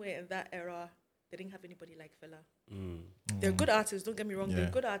 The same way in that era, they didn't have anybody like Fella. They're good artists, don't get me wrong. Yeah.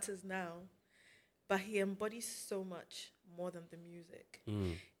 They're good artists now. but he embodies so much more than the music.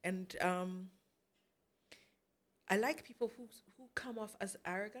 And I like people who come off as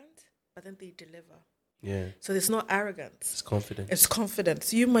arrogant, but then they deliver. Yeah. So it's not arrogance. It's confidence. It's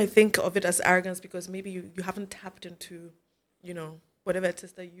confidence. You might think of it as arrogance because maybe you haven't tapped into, whatever it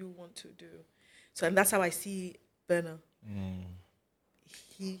is that you want to do. So, and that's how I see Bello.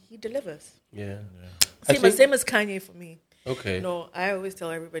 He delivers. Yeah. Same as Kanye for me. Okay. No, I always tell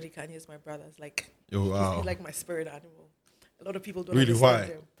everybody Kanye is my brother. It's like, he's like my spirit animal. A lot of people don't Really? understand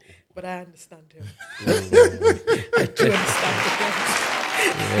Why? him, but I understand him. I do understand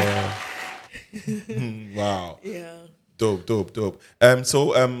him. Wow. Yeah. Dope.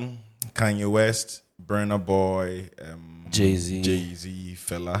 So Kanye West, Burna Boy, Jay-Z,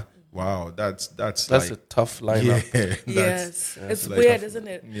 fella. Wow, that's like a tough lineup. Yeah, Yes. It's like weird, tough. isn't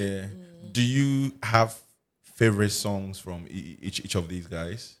it? Yeah. Do you have favorite songs from each of these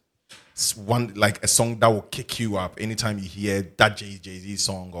guys? One, like a song that will kick you up anytime you hear that Jay-Z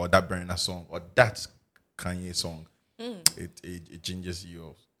song or that Burna song or that Kanye song. It changes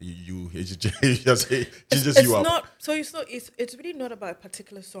you. It just changes you up. It's really not about a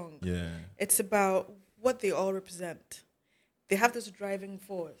particular song. Yeah. It's about what they all represent. They have this driving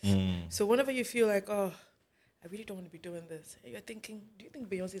force. So whenever you feel like, oh, I really don't want to be doing this, you're thinking, do you think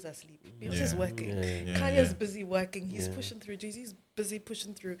Beyonce's asleep? Beyonce's working. Kanye's busy working. He's pushing through. Jay-Z's busy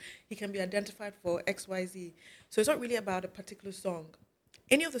pushing through. He can be identified for X, Y, Z. So it's not really about a particular song.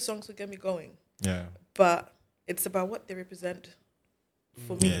 Any of the songs will get me going. Yeah. But it's about what they represent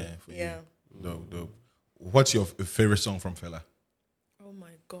for me. Yeah. For you. Dope. What's your favorite song from Fela? Oh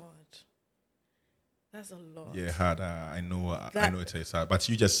my God. That's a lot. Yeah, hard. I know it's hard. But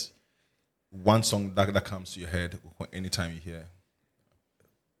you just one song that comes to your head anytime you hear.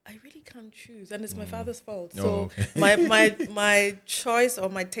 I really can't choose, and it's my father's fault. Oh, So okay. my choice or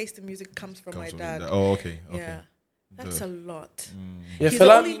my taste in music comes from my dad. Oh, okay. Yeah, that's a lot. Yeah, He's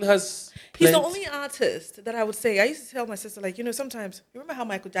Fela the only- has. He's the plenty- only artist that I would say. I used to tell my sister, like, sometimes you remember how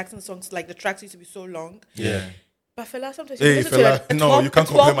Michael Jackson songs, like the tracks used to be so long. Yeah. But Fela, sometimes Hey, you listen to Fela, a no, 12 you can't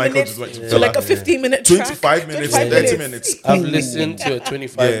a 12 compare Michael minutes, to to like a Fela. 15-minute track. 25 minutes, 25 30 minutes. I've listened to a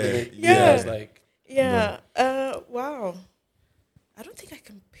 25 minute. Yeah. I was like, Yeah. Wow. I don't think I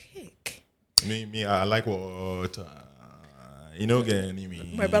can pick. Me, I like what again.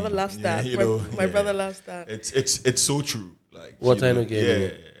 Me. My brother loves that. My brother loves that. It's so true. Like What I know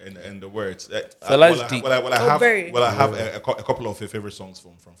again. Yeah, and the words. Fela is deep. I have a couple of favorite songs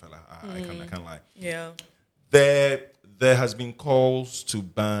from Fela. I can't lie. Yeah. There has been calls to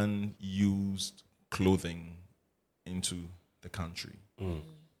ban used clothing into the country.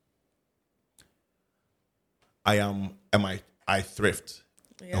 I thrift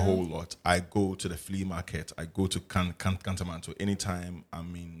a whole lot. I go to the flea market. I go to Cantamanto. Anytime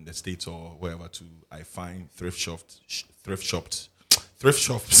I'm in the States or wherever I find thrift shops, thrift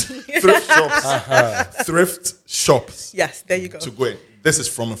shops. Yes, there you go. To go in. This is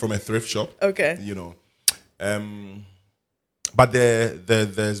from a thrift shop. Okay. But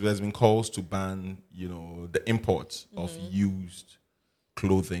there's been calls to ban, the import of used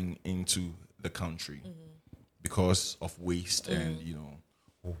clothing into the country because of waste and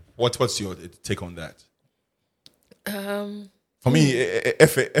what's your take on that? For me,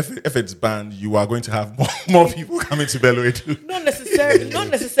 if it's banned, you are going to have more people coming to Bello. Not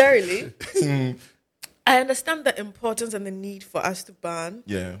necessarily. I understand the importance and the need for us to ban.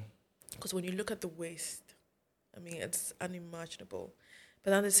 Yeah. Because when you look at the waste, I mean, it's unimaginable.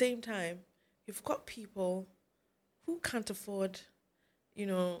 But at the same time, you've got people who can't afford,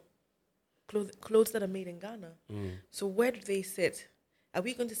 clothes that are made in Ghana. So where do they sit? Are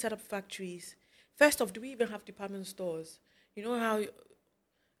we going to set up factories? First off, do we even have department stores? You know how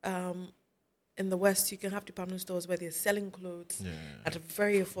in the West you can have department stores where they're selling clothes at a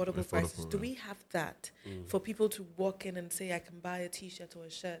very affordable prices. Do we have that for people to walk in and say, I can buy a T-shirt or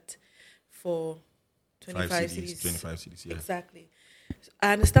a shirt for 25 cedis? 25 cedis, yeah. Exactly. So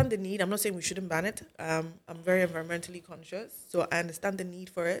I understand the need. I'm not saying we shouldn't ban it. I'm very environmentally conscious, so I understand the need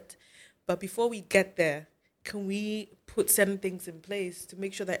for it. But before we get there, can we put certain things in place to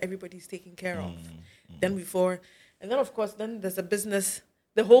make sure that everybody's taken care of? Then of course, then there's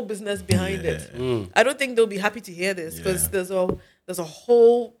the whole business behind it. I don't think they'll be happy to hear this because there's a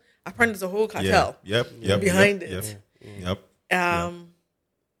whole cartel behind it. Yep.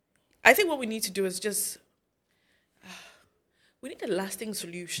 I think what we need to do is just we need a lasting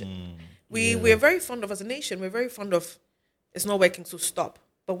solution. We're very fond of, as a nation, we're very fond of it's not working, so stop.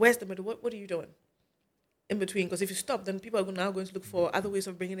 But where's the middle? What are you doing in between? Because if you stop, then people are now going to look for other ways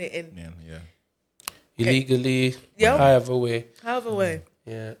of bringing it in. Illegally, Yep. however way. However way.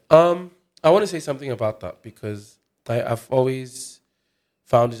 Yeah. I want to say something about that because I've always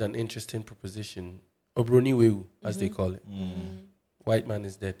found it an interesting proposition. Obroni Wewu, as they call it. White man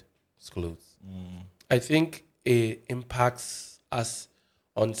is dead. It's clothes. I think it impacts us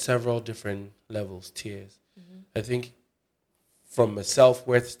on several different levels, tiers. I think from a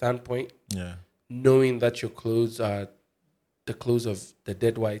self-worth standpoint, knowing that your clothes are the clothes of the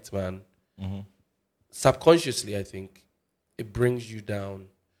dead white man, subconsciously, I think, it brings you down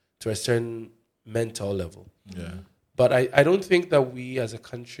to a certain mental level. But I don't think that we as a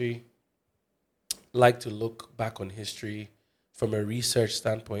country like to look back on history from a research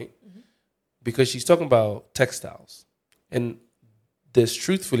standpoint because she's talking about textiles. And there's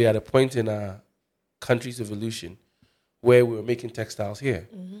truthfully at a point in our country's evolution where we were making textiles here.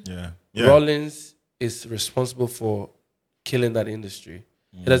 Rollins is responsible for killing that industry.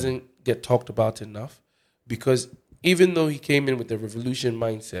 It doesn't get talked about enough because even though he came in with the revolution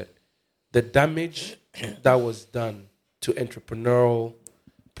mindset, the damage that was done to entrepreneurial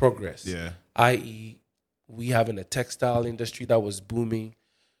progress, i.e., we having a textile industry that was booming,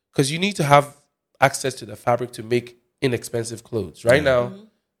 because you need to have access to the fabric to make inexpensive clothes. Right now,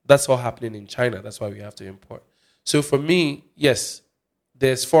 that's all happening in China. That's why we have to import. So for me, yes,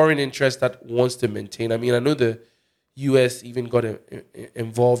 there's foreign interest that wants to maintain. I mean, I know the US even got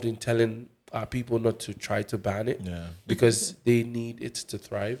involved in telling our people not to try to ban it because they need it to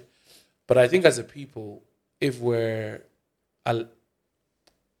thrive. But I think as a people, if we're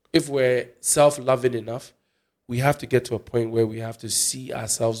self-loving enough, we have to get to a point where we have to see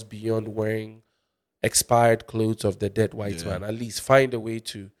ourselves beyond wearing expired clothes of the dead white man. At least find a way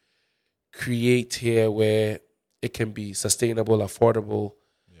to create here where it can be sustainable, affordable,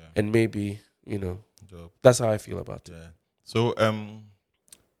 and maybe, that's how I feel about it. So,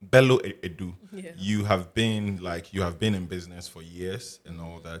 Bello Edu, you have been in business for years and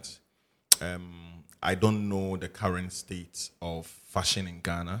all that. I don't know the current state of fashion in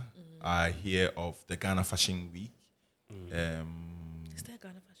Ghana. I hear of the Ghana Fashion Week. Is there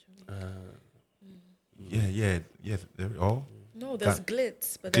Ghana Fashion Week? Yeah. All. No, there's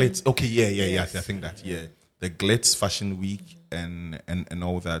Glitz. But Glitz. Okay, yeah. I Yes. think that. Yeah, the Glitz Fashion Week and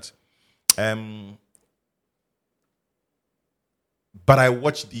all that. But I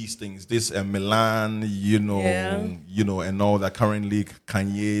watch these things. This Milan, and all that. Currently,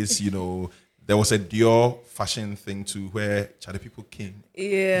 Kanye's, there was a Dior fashion thing too, where Charlie people came.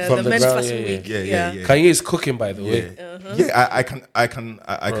 Yeah, From the the men's ground, fashion week. Yeah. Kanye is cooking, by the way. Yeah, I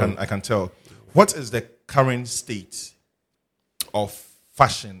can tell. What is the current state of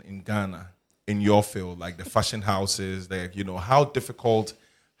fashion in Ghana in your field, like the fashion houses? How difficult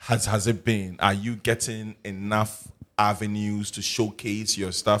has it been? Are you getting enough avenues to showcase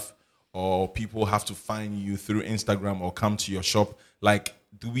your stuff, or people have to find you through Instagram or come to your shop? Like,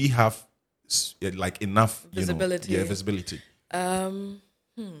 do we have enough Visibility? Visibility. How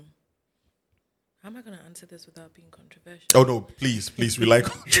am I going to answer this without being controversial? Oh no, please, we like.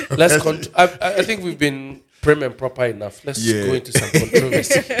 I think we've been prim and proper enough. Let's go into some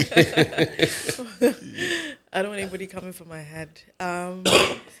controversy. I don't want anybody coming for my head.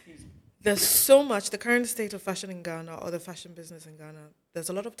 There's so much, the current state of fashion in Ghana, or the fashion business in Ghana, there's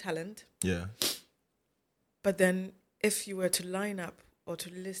a lot of talent. Yeah. But then if you were to line up or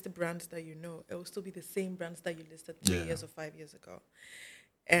to list the brands that you know, it will still be the same brands that you listed 3 years or 5 years ago.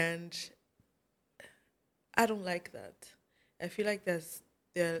 And I don't like that. I feel like there's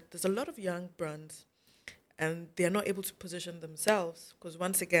a lot of young brands and they're not able to position themselves because,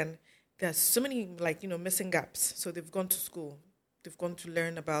 once again, there's so many missing gaps. So they've gone to school. They've gone to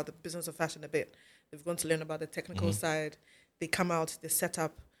learn about the business of fashion a bit. They've gone to learn about the technical side. They come out, they set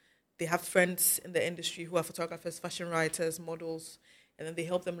up. They have friends in the industry who are photographers, fashion writers, models, and then they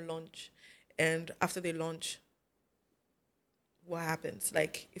help them launch. And after they launch, what happens?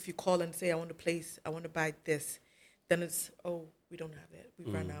 Like, if you call and say, I want to buy this, then it's, oh, we don't have it.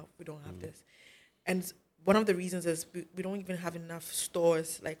 We ran out. We don't have this. And one of the reasons is we don't even have enough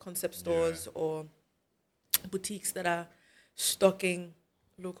stores, like concept stores or boutiques that are stocking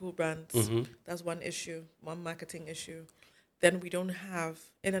local brands. That's one issue, one marketing issue. Then we don't have,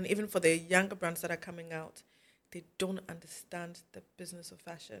 and then even for the younger brands that are coming out, they don't understand the business of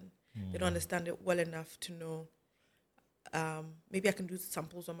fashion. They don't understand it well enough to know, maybe I can do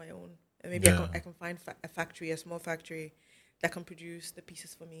samples on my own. And maybe I can find a small factory that can produce the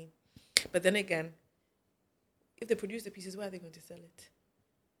pieces for me. But then again, if they produce the pieces, where are they going to sell it?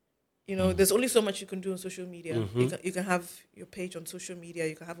 There's only so much you can do on social media. You can have your page on social media.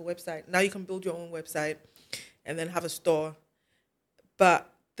 You can have a website. Now you can build your own website and then have a store.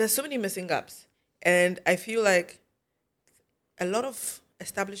 But there's so many missing gaps. And I feel like a lot of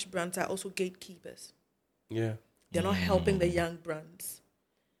established brands are also gatekeepers. Yeah. They're not helping the young brands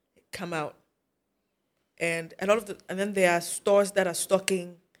come out. And a lot of and then there are stores that are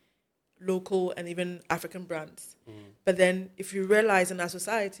stocking local and even African brands. But then if you realize in our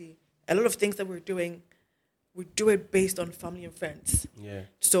society, a lot of things that we're doing, we do it based on family and friends. Yeah.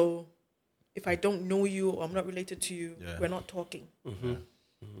 So if I don't know you or I'm not related to you, we're not talking.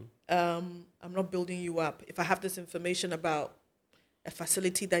 I'm not building you up. If I have this information about a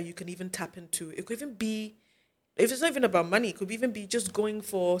facility that you can even tap into, it could even be, if it's not even about money, it could even be just going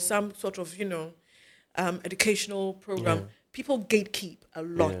for some sort of, educational program. Yeah. People gatekeep a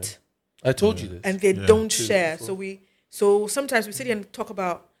lot. I told you this. And they don't share. Before. So sometimes we sit here and talk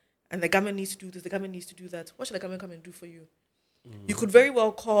about, and the government needs to do this, the government needs to do that. What should the government come and do for you? You could very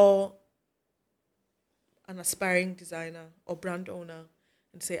well call an aspiring designer or brand owner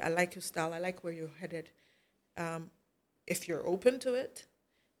and say, I like your style, I like where you're headed. If you're open to it,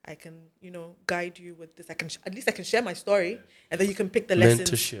 I can, guide you with this. At least I can share my story, and then you can pick the lessons.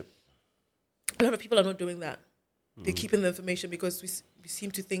 Mentorship. A lot of people are not doing that. They're keeping the information because we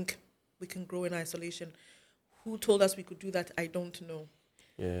seem to think we can grow in isolation. Who told us we could do that? I don't know.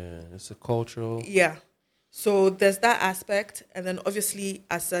 Yeah, it's a cultural. Yeah. So there's that aspect. And then obviously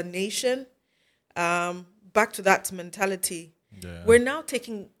as a nation, back to that mentality, we're now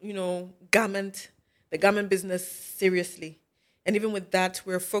taking, the garment business seriously. And even with that,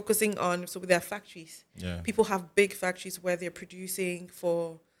 we're focusing on, so with their factories, people have big factories where they're producing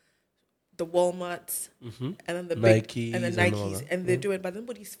for the Walmarts and then the Nikes and the and all Nikes, that. and they're doing, but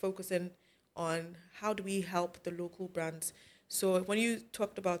nobody's focusing on how do we help the local brands. So when you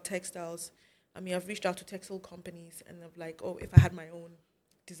talked about textiles, I've reached out to textile companies and I'm like, if I had my own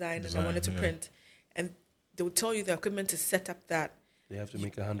design and I wanted to print, and they would tell you the equipment to set up that. They have to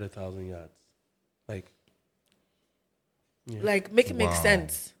make 100,000 yards. Make it make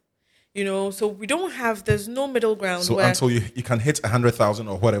sense. So we don't have, there's no middle ground. So where until you can hit 100,000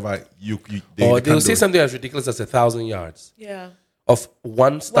 or whatever, they'll say something as ridiculous as 1,000 yards. Yeah. Of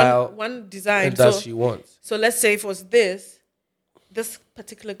one style, one design, and that she wants. So let's say if it was this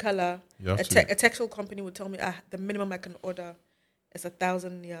particular color, a textile company would tell me the minimum I can order is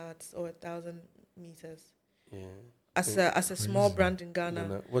 1,000 yards or 1,000 meters. Yeah. As a small brand in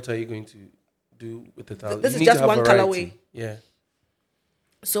Ghana. What are you going to do with 1,000? This is just one colorway. Yeah.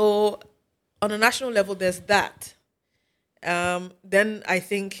 So on a national level, there's that. Then I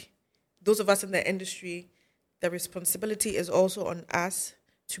think those of us in the industry, the responsibility is also on us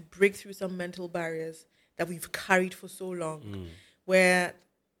to break through some mental barriers that we've carried for so long, where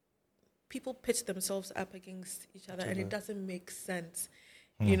people pitch themselves up against each other and it doesn't make sense.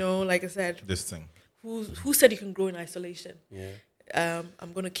 Like I said, this thing. Who said you can grow in isolation? Yeah.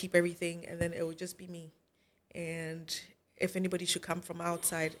 I'm going to keep everything and then it will just be me. And if anybody should come from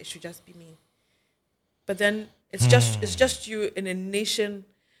outside, it should just be me. But then it's just you in a nation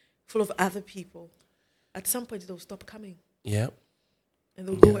full of other people. At some point, they'll stop coming. Yeah. And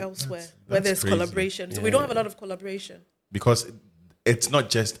they'll go elsewhere where there's crazy. collaboration. So we don't have a lot of collaboration. Because it's not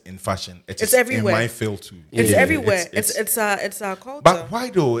just in fashion. It's everywhere. It might fail too. It's everywhere. It's our culture. But why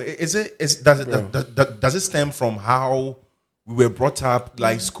though? Does it stem from how we were brought up,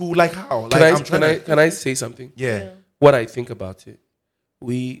 like school, like how? Like can I say something? Yeah. What I think about it,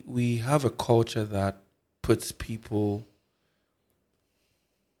 we have a culture that puts people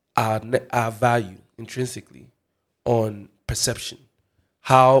our value intrinsically on perception.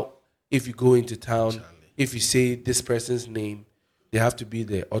 How if you go into town, if you say this person's name, they have to be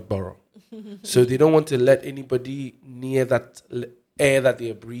the oddborough. So they don't want to let anybody near that air that they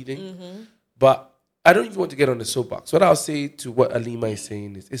are breathing. But I don't even want to get on the soapbox. What I'll say to what Alima is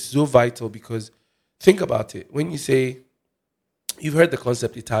saying is it's so vital because think about it. When you say, you've heard the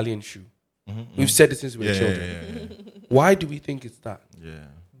concept Italian shoe. We've said it since we were children. Why do we think it's that? Yeah.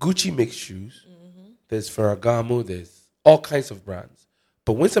 Gucci makes shoes. There's Ferragamo. There's all kinds of brands.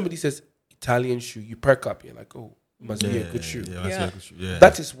 But when somebody says Italian shoe, you perk up. You're like, oh, it must be a good shoe. Yeah.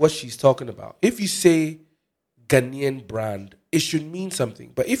 That is what she's talking about. If you say Ghanaian brand, it should mean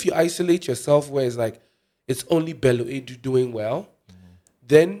something. But if you isolate yourself where it's like, it's only Bello doing well,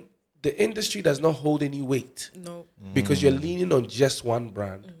 then the industry does not hold any weight. No. Because you're leaning on just one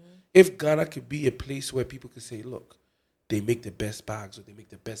brand. If Ghana could be a place where people could say, look, they make the best bags or they make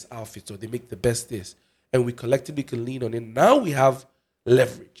the best outfits or they make the best this, and we collectively can lean on it, now we have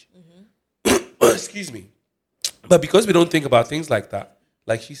leverage. Excuse me. But because we don't think about things like that,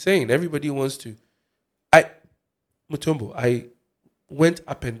 like she's saying, everybody wants to. Mutombo, I went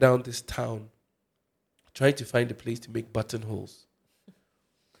up and down this town trying to find a place to make buttonholes.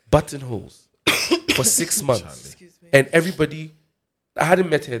 For 6 months. Excuse me. And everybody I hadn't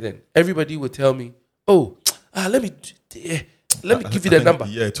met her then. Everybody would tell me, "Oh, let me give you the number."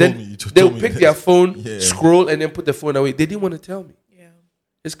 Yeah, then you they'll told me pick this. their phone, Yeah. scroll, and then put the phone away. They didn't want to tell me. Yeah.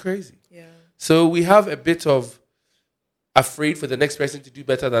 It's crazy. Yeah. So we have a bit of afraid for the next person to do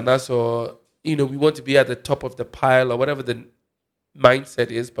better than us, or we want to be at the top of the pile, or whatever the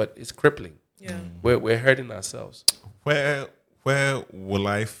mindset is. But it's crippling. Yeah. We're hurting ourselves. Where will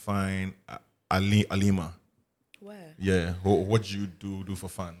I find Alima? Where? Yeah. What do you do for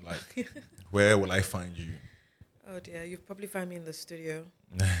fun? Like, where will I find you? Oh dear, you'll probably find me in the studio.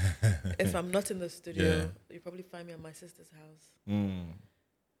 If I'm not in the studio, you'll probably find me at my sister's house.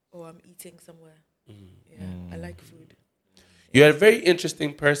 Or I'm eating somewhere. Yeah, I like food. You're a very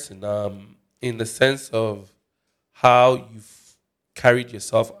interesting person in the sense of how you've carried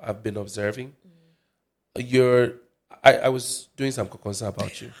yourself. I've been observing. I was doing some kokonsa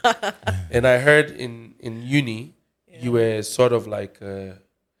about you. And I heard in uni, you were sort of like,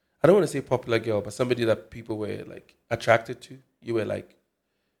 I don't want to say popular girl, but somebody that people were like attracted to. You were like,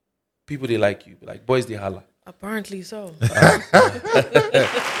 people, they like you. Like boys, they holla. Apparently so.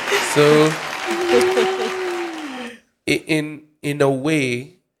 So, in a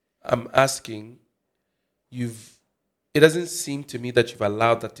way, I'm asking, it doesn't seem to me that you've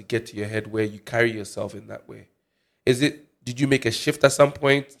allowed that to get to your head where you carry yourself in that way. Did you make a shift at some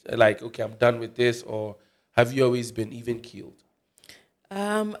point? Like, okay, I'm done with this, or have you always been even keeled?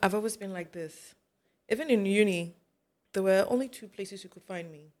 I've always been like this. Even in uni, there were only 2 places you could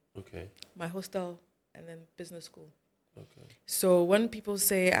find me. Okay. My hostel and then business school. Okay. So when people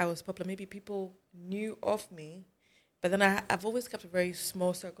say I was popular, maybe people knew of me, but then I've always kept a very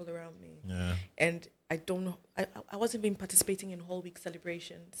small circle around me. Yeah. And I don't know, I wasn't even participating in whole week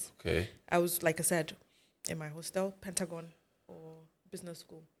celebrations. Okay. I was, like I said, in my hostel, Pentagon, or business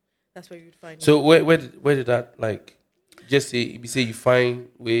school. That's where you'd find So me. where did that, like, just say you find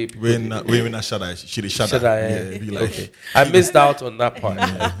where people... We're not Shada. She did Shada. Yeah. Be like, Okay. I missed out on that part.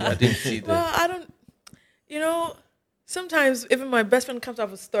 I didn't see that. Well, I don't, sometimes even my best friend comes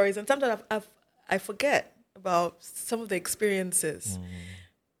up with stories, and sometimes I forget about some of the experiences.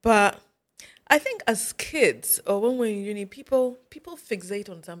 But I think as kids, or when we're in uni, people fixate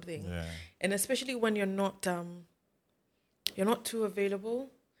on something. yeah. And especially when you're not too available,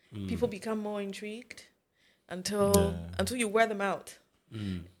 people become more intrigued until you wear them out.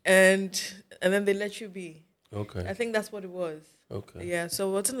 And then they let you be. Okay. I think that's what it was. Okay. Yeah, so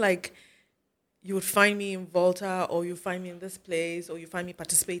it wasn't like you would find me in Volta, or you find me in this place, or you find me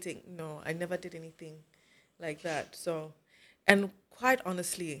participating. No, I never did anything like that. So, and quite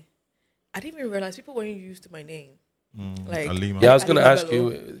honestly, I didn't even realize people weren't used to my name. Like, Alima. Yeah, I was going to Alima ask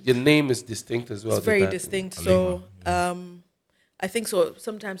Bello. you, your name is distinct as well. It's very distinct. Alima, So, I think so.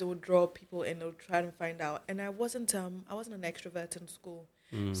 Sometimes it would draw people in, or try to find out. And I wasn't an extrovert in school,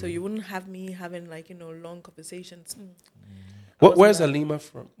 so you wouldn't have me having long conversations. Where's Alima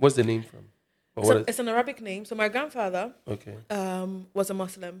from? What's the name from? It's an Arabic name. So my grandfather Okay. was a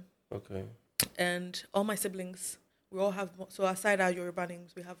Muslim, Okay. and all my siblings, we all have. So aside our Yoruba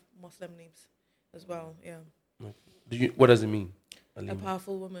names, we have Muslim names as well. Yeah, What does it mean? a Alima?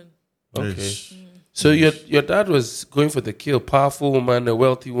 powerful woman. Okay. Yes. So your dad was going for the kill, powerful woman, a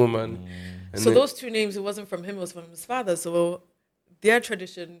wealthy woman. And So then- those 2 names, it wasn't from him; it was from his father. So their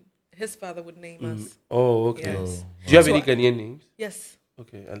tradition, his father would name us. Oh, okay. Yes. Do you have So any Ghanaian names? Yes,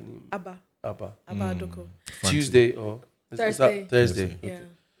 Okay. Alima. Abba Abba. Adoko. Tuesday or is that Thursday. Thursday. Yeah.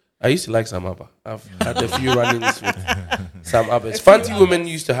 I used to like Sam Abba. I've had a few run-ins with Sam Abba. Fancy women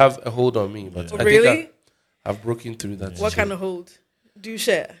used to have a hold on me, but I Really? think I've broken through that. What kind of hold? Do you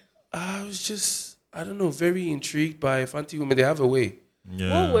share? I was just, I don't know, very intrigued by Fancy women. They have a way.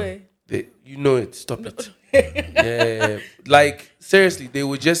 Yeah. What way? It. Stop it. Yeah. Like, seriously, they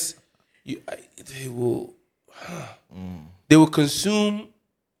will just, they will consume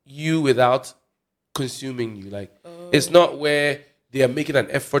you without consuming you. Like, it's not where they are making an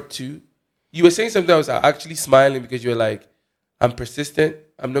effort to. You were saying something, I was actually smiling because you were like, I'm persistent.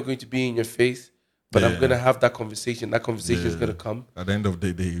 I'm not going to be in your face, but I'm going to have that conversation. That conversation is going to come. At the end of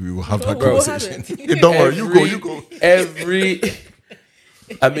the day, we will have that we will have conversation. it. Don't worry, you go. Every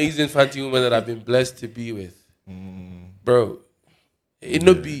amazing fancy woman that I've been blessed to be with, bro, it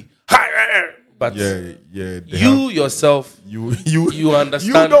not be, but Yeah. you yourself, You understand.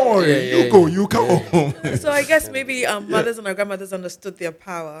 You don't worry. Yeah, you yeah, go. You come home. So I guess maybe mothers and our grandmothers understood their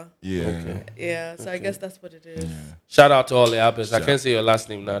power. Yeah. Okay. Yeah, so I guess that's what it is. Shout out to all the Abbas. I can't say your last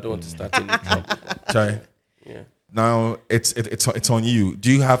name now. I don't want to start any trouble. Chai, Yeah. now it's on you. Do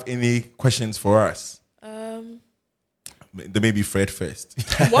you have any questions for us? There may be Fred first.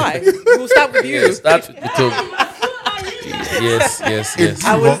 Why? We'll start with you. Start with the Yes.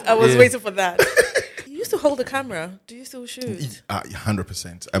 I was Yeah. waiting for that. You used to hold the camera. Do you still shoot?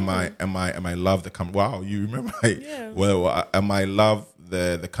 100%. Am I love the camera? Wow, you remember? Yeah. Well, I love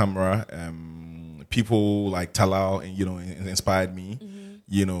the camera. People like Talal, and inspired me.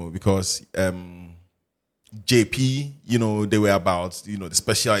 Because JP, they were about the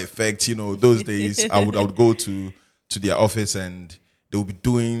special effects. Those days I would go to their office and they would be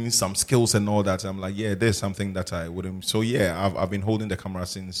doing some skills and all that. I'm like, yeah, there's something that I wouldn't. So yeah, I've been holding the camera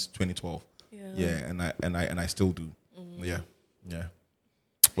since 2012. Yeah, and I still do. Yeah.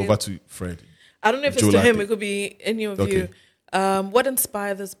 Over to Fred. I don't know if it's Joe to him. Latte. It could be any of Okay. you. What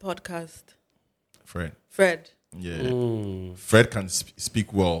inspired this podcast? Fred. Yeah. Fred can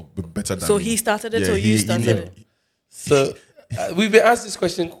speak well, but better than So me. he started it, Yeah, or you started he- it? So we've been asked this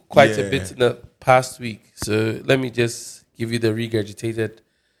question quite Yeah. a bit in the past week. So let me just give you the regurgitated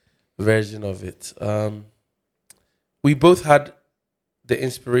version of it. We both had the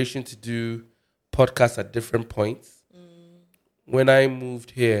inspiration to do podcasts at different points. When I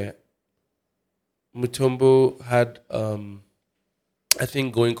moved here, Mutombo had a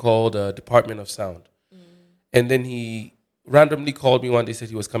thing going called Department of Sound. And then he randomly called me one day, said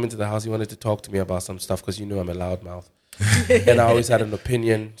he was coming to the house. He wanted to talk to me about some stuff because I'm a loudmouth. And I always had an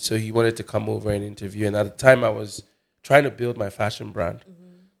opinion. So he wanted to come over and interview. And at the time I was trying to build my fashion brand.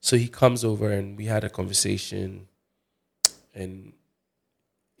 So he comes over and we had a conversation. And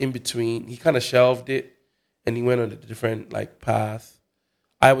in between, he kind of shelved it and he went on a different path.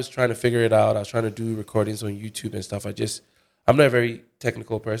 I was trying to figure it out. I was trying to do recordings on YouTube and stuff. I'm not a very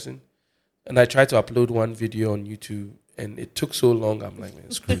technical person. And I tried to upload one video on YouTube and it took so long. I'm like,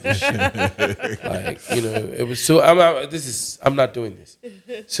 man, screw this shit. It was so, I'm not doing this.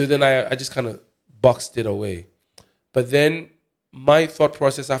 So then I just kind of boxed it away. But then my thought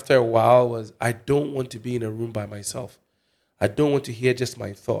process after a while was, I don't want to be in a room by myself. I don't want to hear just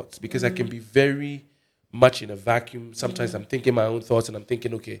my thoughts because I can be very much in a vacuum. Sometimes I'm thinking my own thoughts and I'm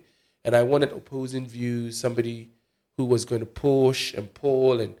thinking, okay. And I wanted opposing views, somebody who was going to push and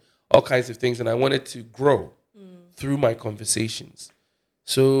pull and all kinds of things. And I wanted to grow through my conversations.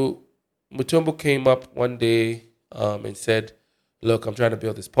 So Mutombo came up one day and said, look, I'm trying to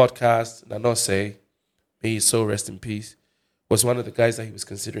build this podcast. And Nanose, may his soul rest in peace, was one of the guys that he was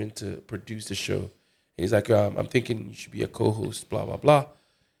considering to produce the show. And he's like, I'm thinking you should be a co-host, blah, blah, blah.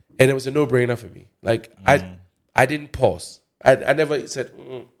 And it was a no-brainer for me. I didn't pause. I never said,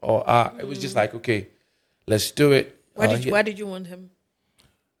 or It was just like, okay, let's do it. Why did you want him?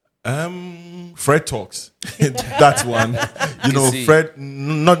 Fred talks. That's one. See. Fred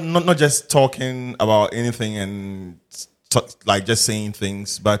not just talking about anything and just saying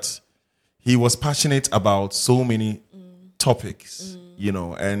things, but he was passionate about so many topics.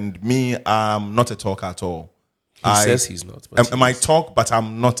 And me, I'm not a talker at all. He says he's not. But I talk, but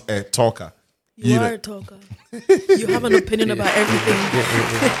I'm not a talker. You are a talker. You have an opinion about everything.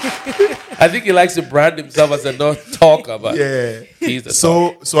 I think he likes to brand himself as a non-talker, but he's the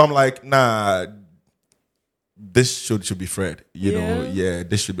talker. So I'm like, nah, this should be Fred.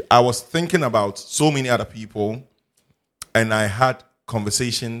 This should be. I was thinking about so many other people, and I had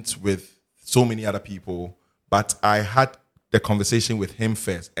conversations with so many other people, but I had the conversation with him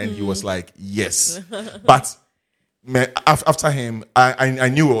first, and he was like, yes. But man, after him, I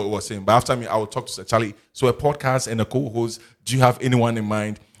knew it was him. But after me, I would talk to Charlie. So a podcast and a co-host, do you have anyone in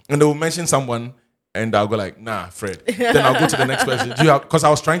mind? And they will mention someone, and I'll go like, nah, Fred. Then I'll go to the next person. Do you have? Because I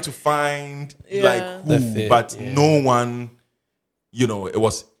was trying to find who, but no one.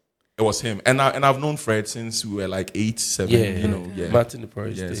 It was him. And I've known Fred since we were like 8, 7. Martin the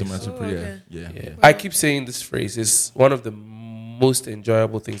Porridge Yeah, days. so Martin okay. yeah. I keep saying this phrase. It's one of the most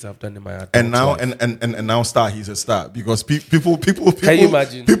enjoyable things I've done in my adult And now, life. and now, he's a star because people. Can you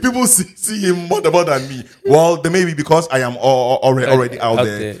imagine? People see him more than me. Well, they may be because I am already out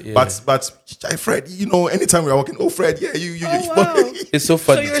there. yeah. But Fred, anytime we're walking, Fred, yeah, you. Wow. It's so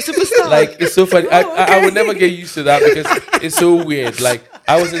funny. So you're a superstar. It's so funny. I would never get used to that because it's so weird.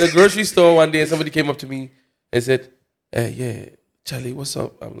 I was in the grocery store one day and somebody came up to me and said, yeah, Charlie, what's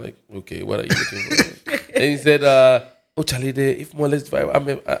up? I'm like, okay, what are you looking for? And he said, Charlie, if more let's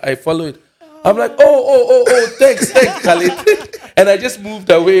vibe. I follow it. I'm like, thanks, Charlie. And I just moved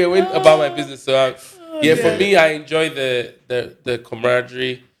away and went about my business. So for me, I enjoy the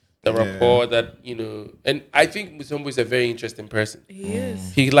camaraderie, the rapport that, and I think Musombo is a very interesting person. He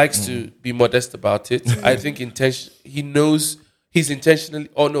is. He likes to be modest about it. I think he knows he's intentionally,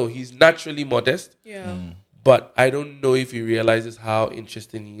 he's naturally modest. Yeah. But I don't know if he realizes how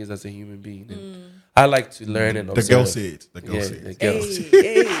interesting he is as a human being. And I like to learn and observe. The girl say it. The girl say The it. girls.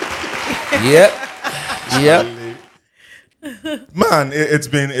 Hey. Yep. Man, it's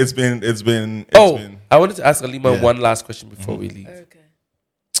been. I wanted to ask Alima one last question before we leave. Okay.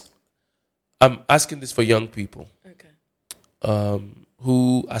 I'm asking this for young people Okay.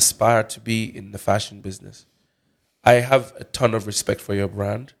 who aspire to be in the fashion business. I have a ton of respect for your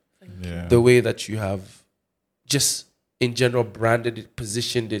brand. Yeah. The way that you have just in general branded it,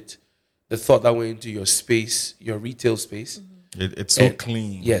 positioned it, the thought that went into your space, your retail space. It's so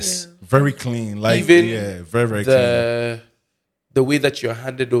clean. Yes. Yeah. Very clean. Like, Even very, very clean. The way that you're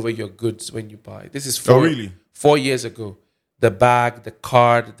handed over your goods when you buy. This is 4 years ago. The bag, the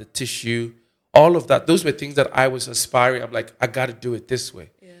card, the tissue, all of that. Those were things that I was aspiring. I'm like, I got to do it this way.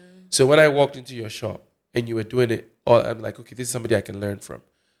 Yeah. So when I walked into your shop and you were doing it, I'm like, okay, this is somebody I can learn from.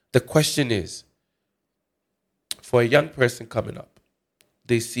 The question is, for a young person coming up,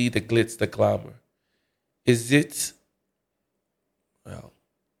 they see the glitz, the glamour. Is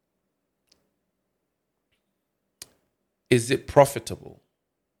it profitable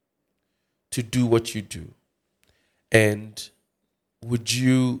to do what you do? And would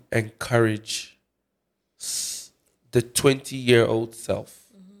you encourage the 20-year-old self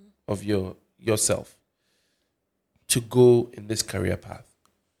of yourself to go in this career path?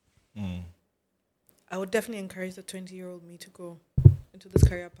 I would definitely encourage the 20-year-old me to go into this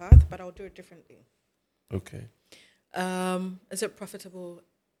career path, but I'll do it differently. Okay. Is it profitable?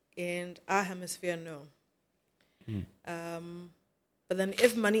 In our hemisphere, no. But then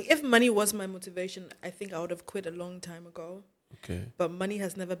if money was my motivation, I think I would have quit a long time ago. Okay. But money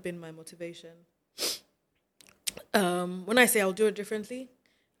has never been my motivation. When I say I'll do it differently,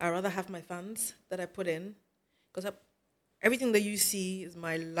 I'd rather have my funds that I put in, because everything that you see is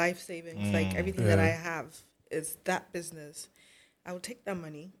my life savings. Like everything that I have is that business. I will take that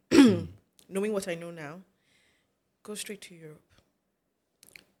money, knowing what I know now, go straight to Europe,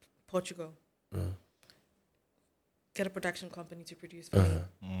 Portugal. Get a production company to produce for me,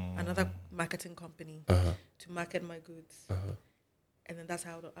 another marketing company to market my goods, and then that's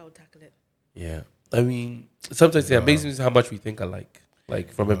how I would tackle it. Yeah, I mean, sometimes it amazes me how much we think alike,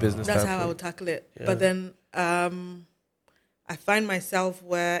 like from a business That's standpoint. how I would tackle it. Yeah. But then I find myself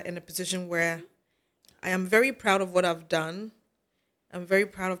in a position where I am very proud of what I've done. I'm very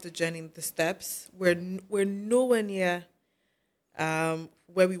proud of the journey, the steps. We're nowhere near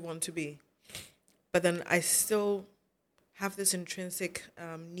where we want to be. But then I still have this intrinsic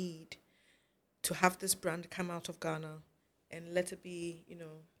need to have this brand come out of Ghana and let it be,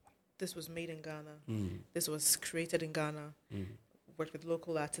 this was made in Ghana. This was created in Ghana. Worked with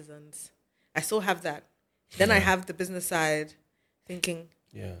local artisans. I still have that. Then I have the business side thinking,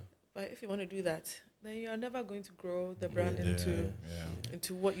 but if you want to do that, then you're never going to grow the brand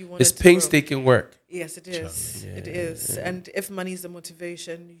into what you want. It's painstaking work. Yes, it is. It is. And if money is the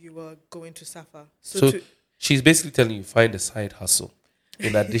motivation, you are going to suffer. So she's basically telling you, find a side hustle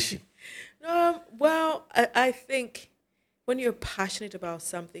in addition. Well, I think when you're passionate about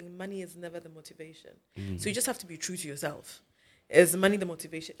something, money is never the motivation. So you just have to be true to yourself. Is money the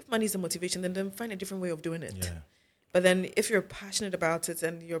motivation? If money is the motivation, then find a different way of doing it. Yeah. But then if you're passionate about it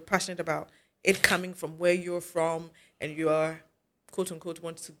and you're passionate about it coming from where you're from and you are, quote unquote,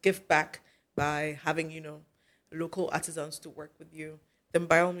 want to give back by having, local artisans to work with you, then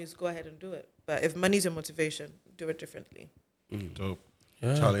by all means go ahead and do it. But if money's your motivation, do it differently. Dope.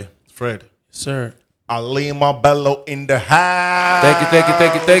 Yeah. Charlie, Fred. Sir. Alima Bello in the house.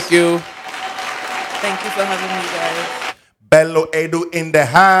 Thank you. Thank you for having me, guys. Bello Edu in the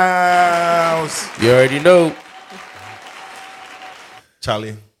house. You already know.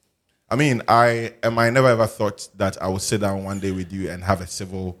 Charlie, I mean, I never ever thought that I would sit down one day with you and have a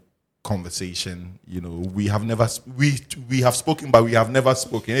civil conversation. We have never we have spoken, but we have never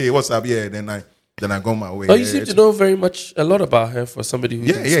spoken. Hey, what's up? Yeah, then I go my way. Oh, you seem to know a lot about her for somebody who.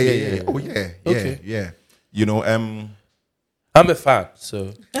 Yeah. Oh, yeah. Okay. Yeah. I'm a fan,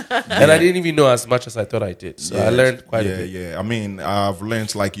 so and I didn't even know as much as I thought I did. So I learned quite a bit. Yeah. I mean, I've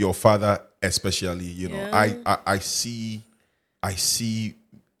learned like your father, especially. I see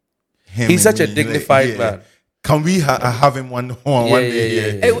him. He's such a dignified man. Can we have him one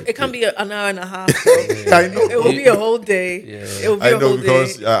day? Yeah. It can be an hour and a half. I know. It will be a whole day. Yeah. It will be a whole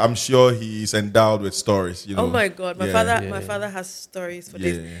because day. I'm sure he's endowed with stories. Oh my God, my father has stories for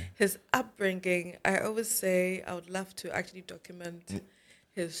this. His upbringing. I always say I would love to actually document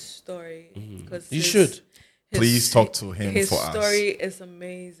his story because you should. Please talk to him for us. His story is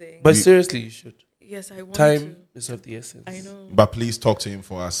amazing. But seriously, you should. Yes, I want Time is of the essence. I know. But please talk to him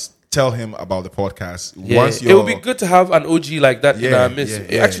for us. Tell him about the podcast. Yeah. It would be good to have an OG like that in our midst.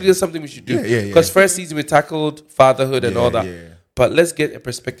 Actually, that's something we should do. Because first season we tackled fatherhood and all that. But let's get a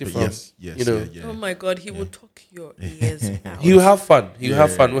perspective from, Yes, you know. Oh my God, he will talk your ears out. You have fun. You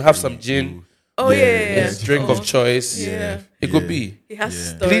have fun. We'll have some gin. Oh yeah. His drink of choice. Yeah. It could be. He has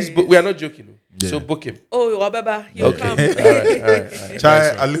Yeah. stories. Please, we are not joking. So book him. Oh, Wababa, you Okay. come. All right.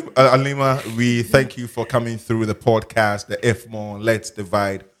 Chai, Alima, we thank you for coming through the podcast, the F More Let's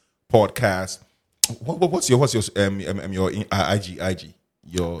Divide podcast. What's your IG?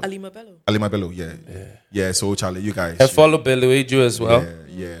 Your Alima Bello. Alima Bello, yeah. So Charlie, you guys, And follow Bello as well.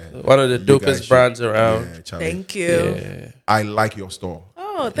 yeah. One of the You dopest guys brands should- around. Yeah, Charlie. Thank you. I like your store.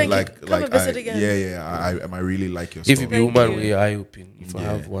 Oh, thank you. Come and visit again. I really like your store. If you be woman, you. we eye open. If I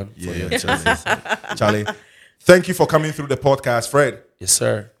have one for your Charlie. Charlie, thank you for coming through the podcast, Fred. Yes,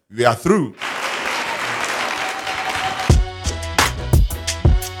 sir. We are through.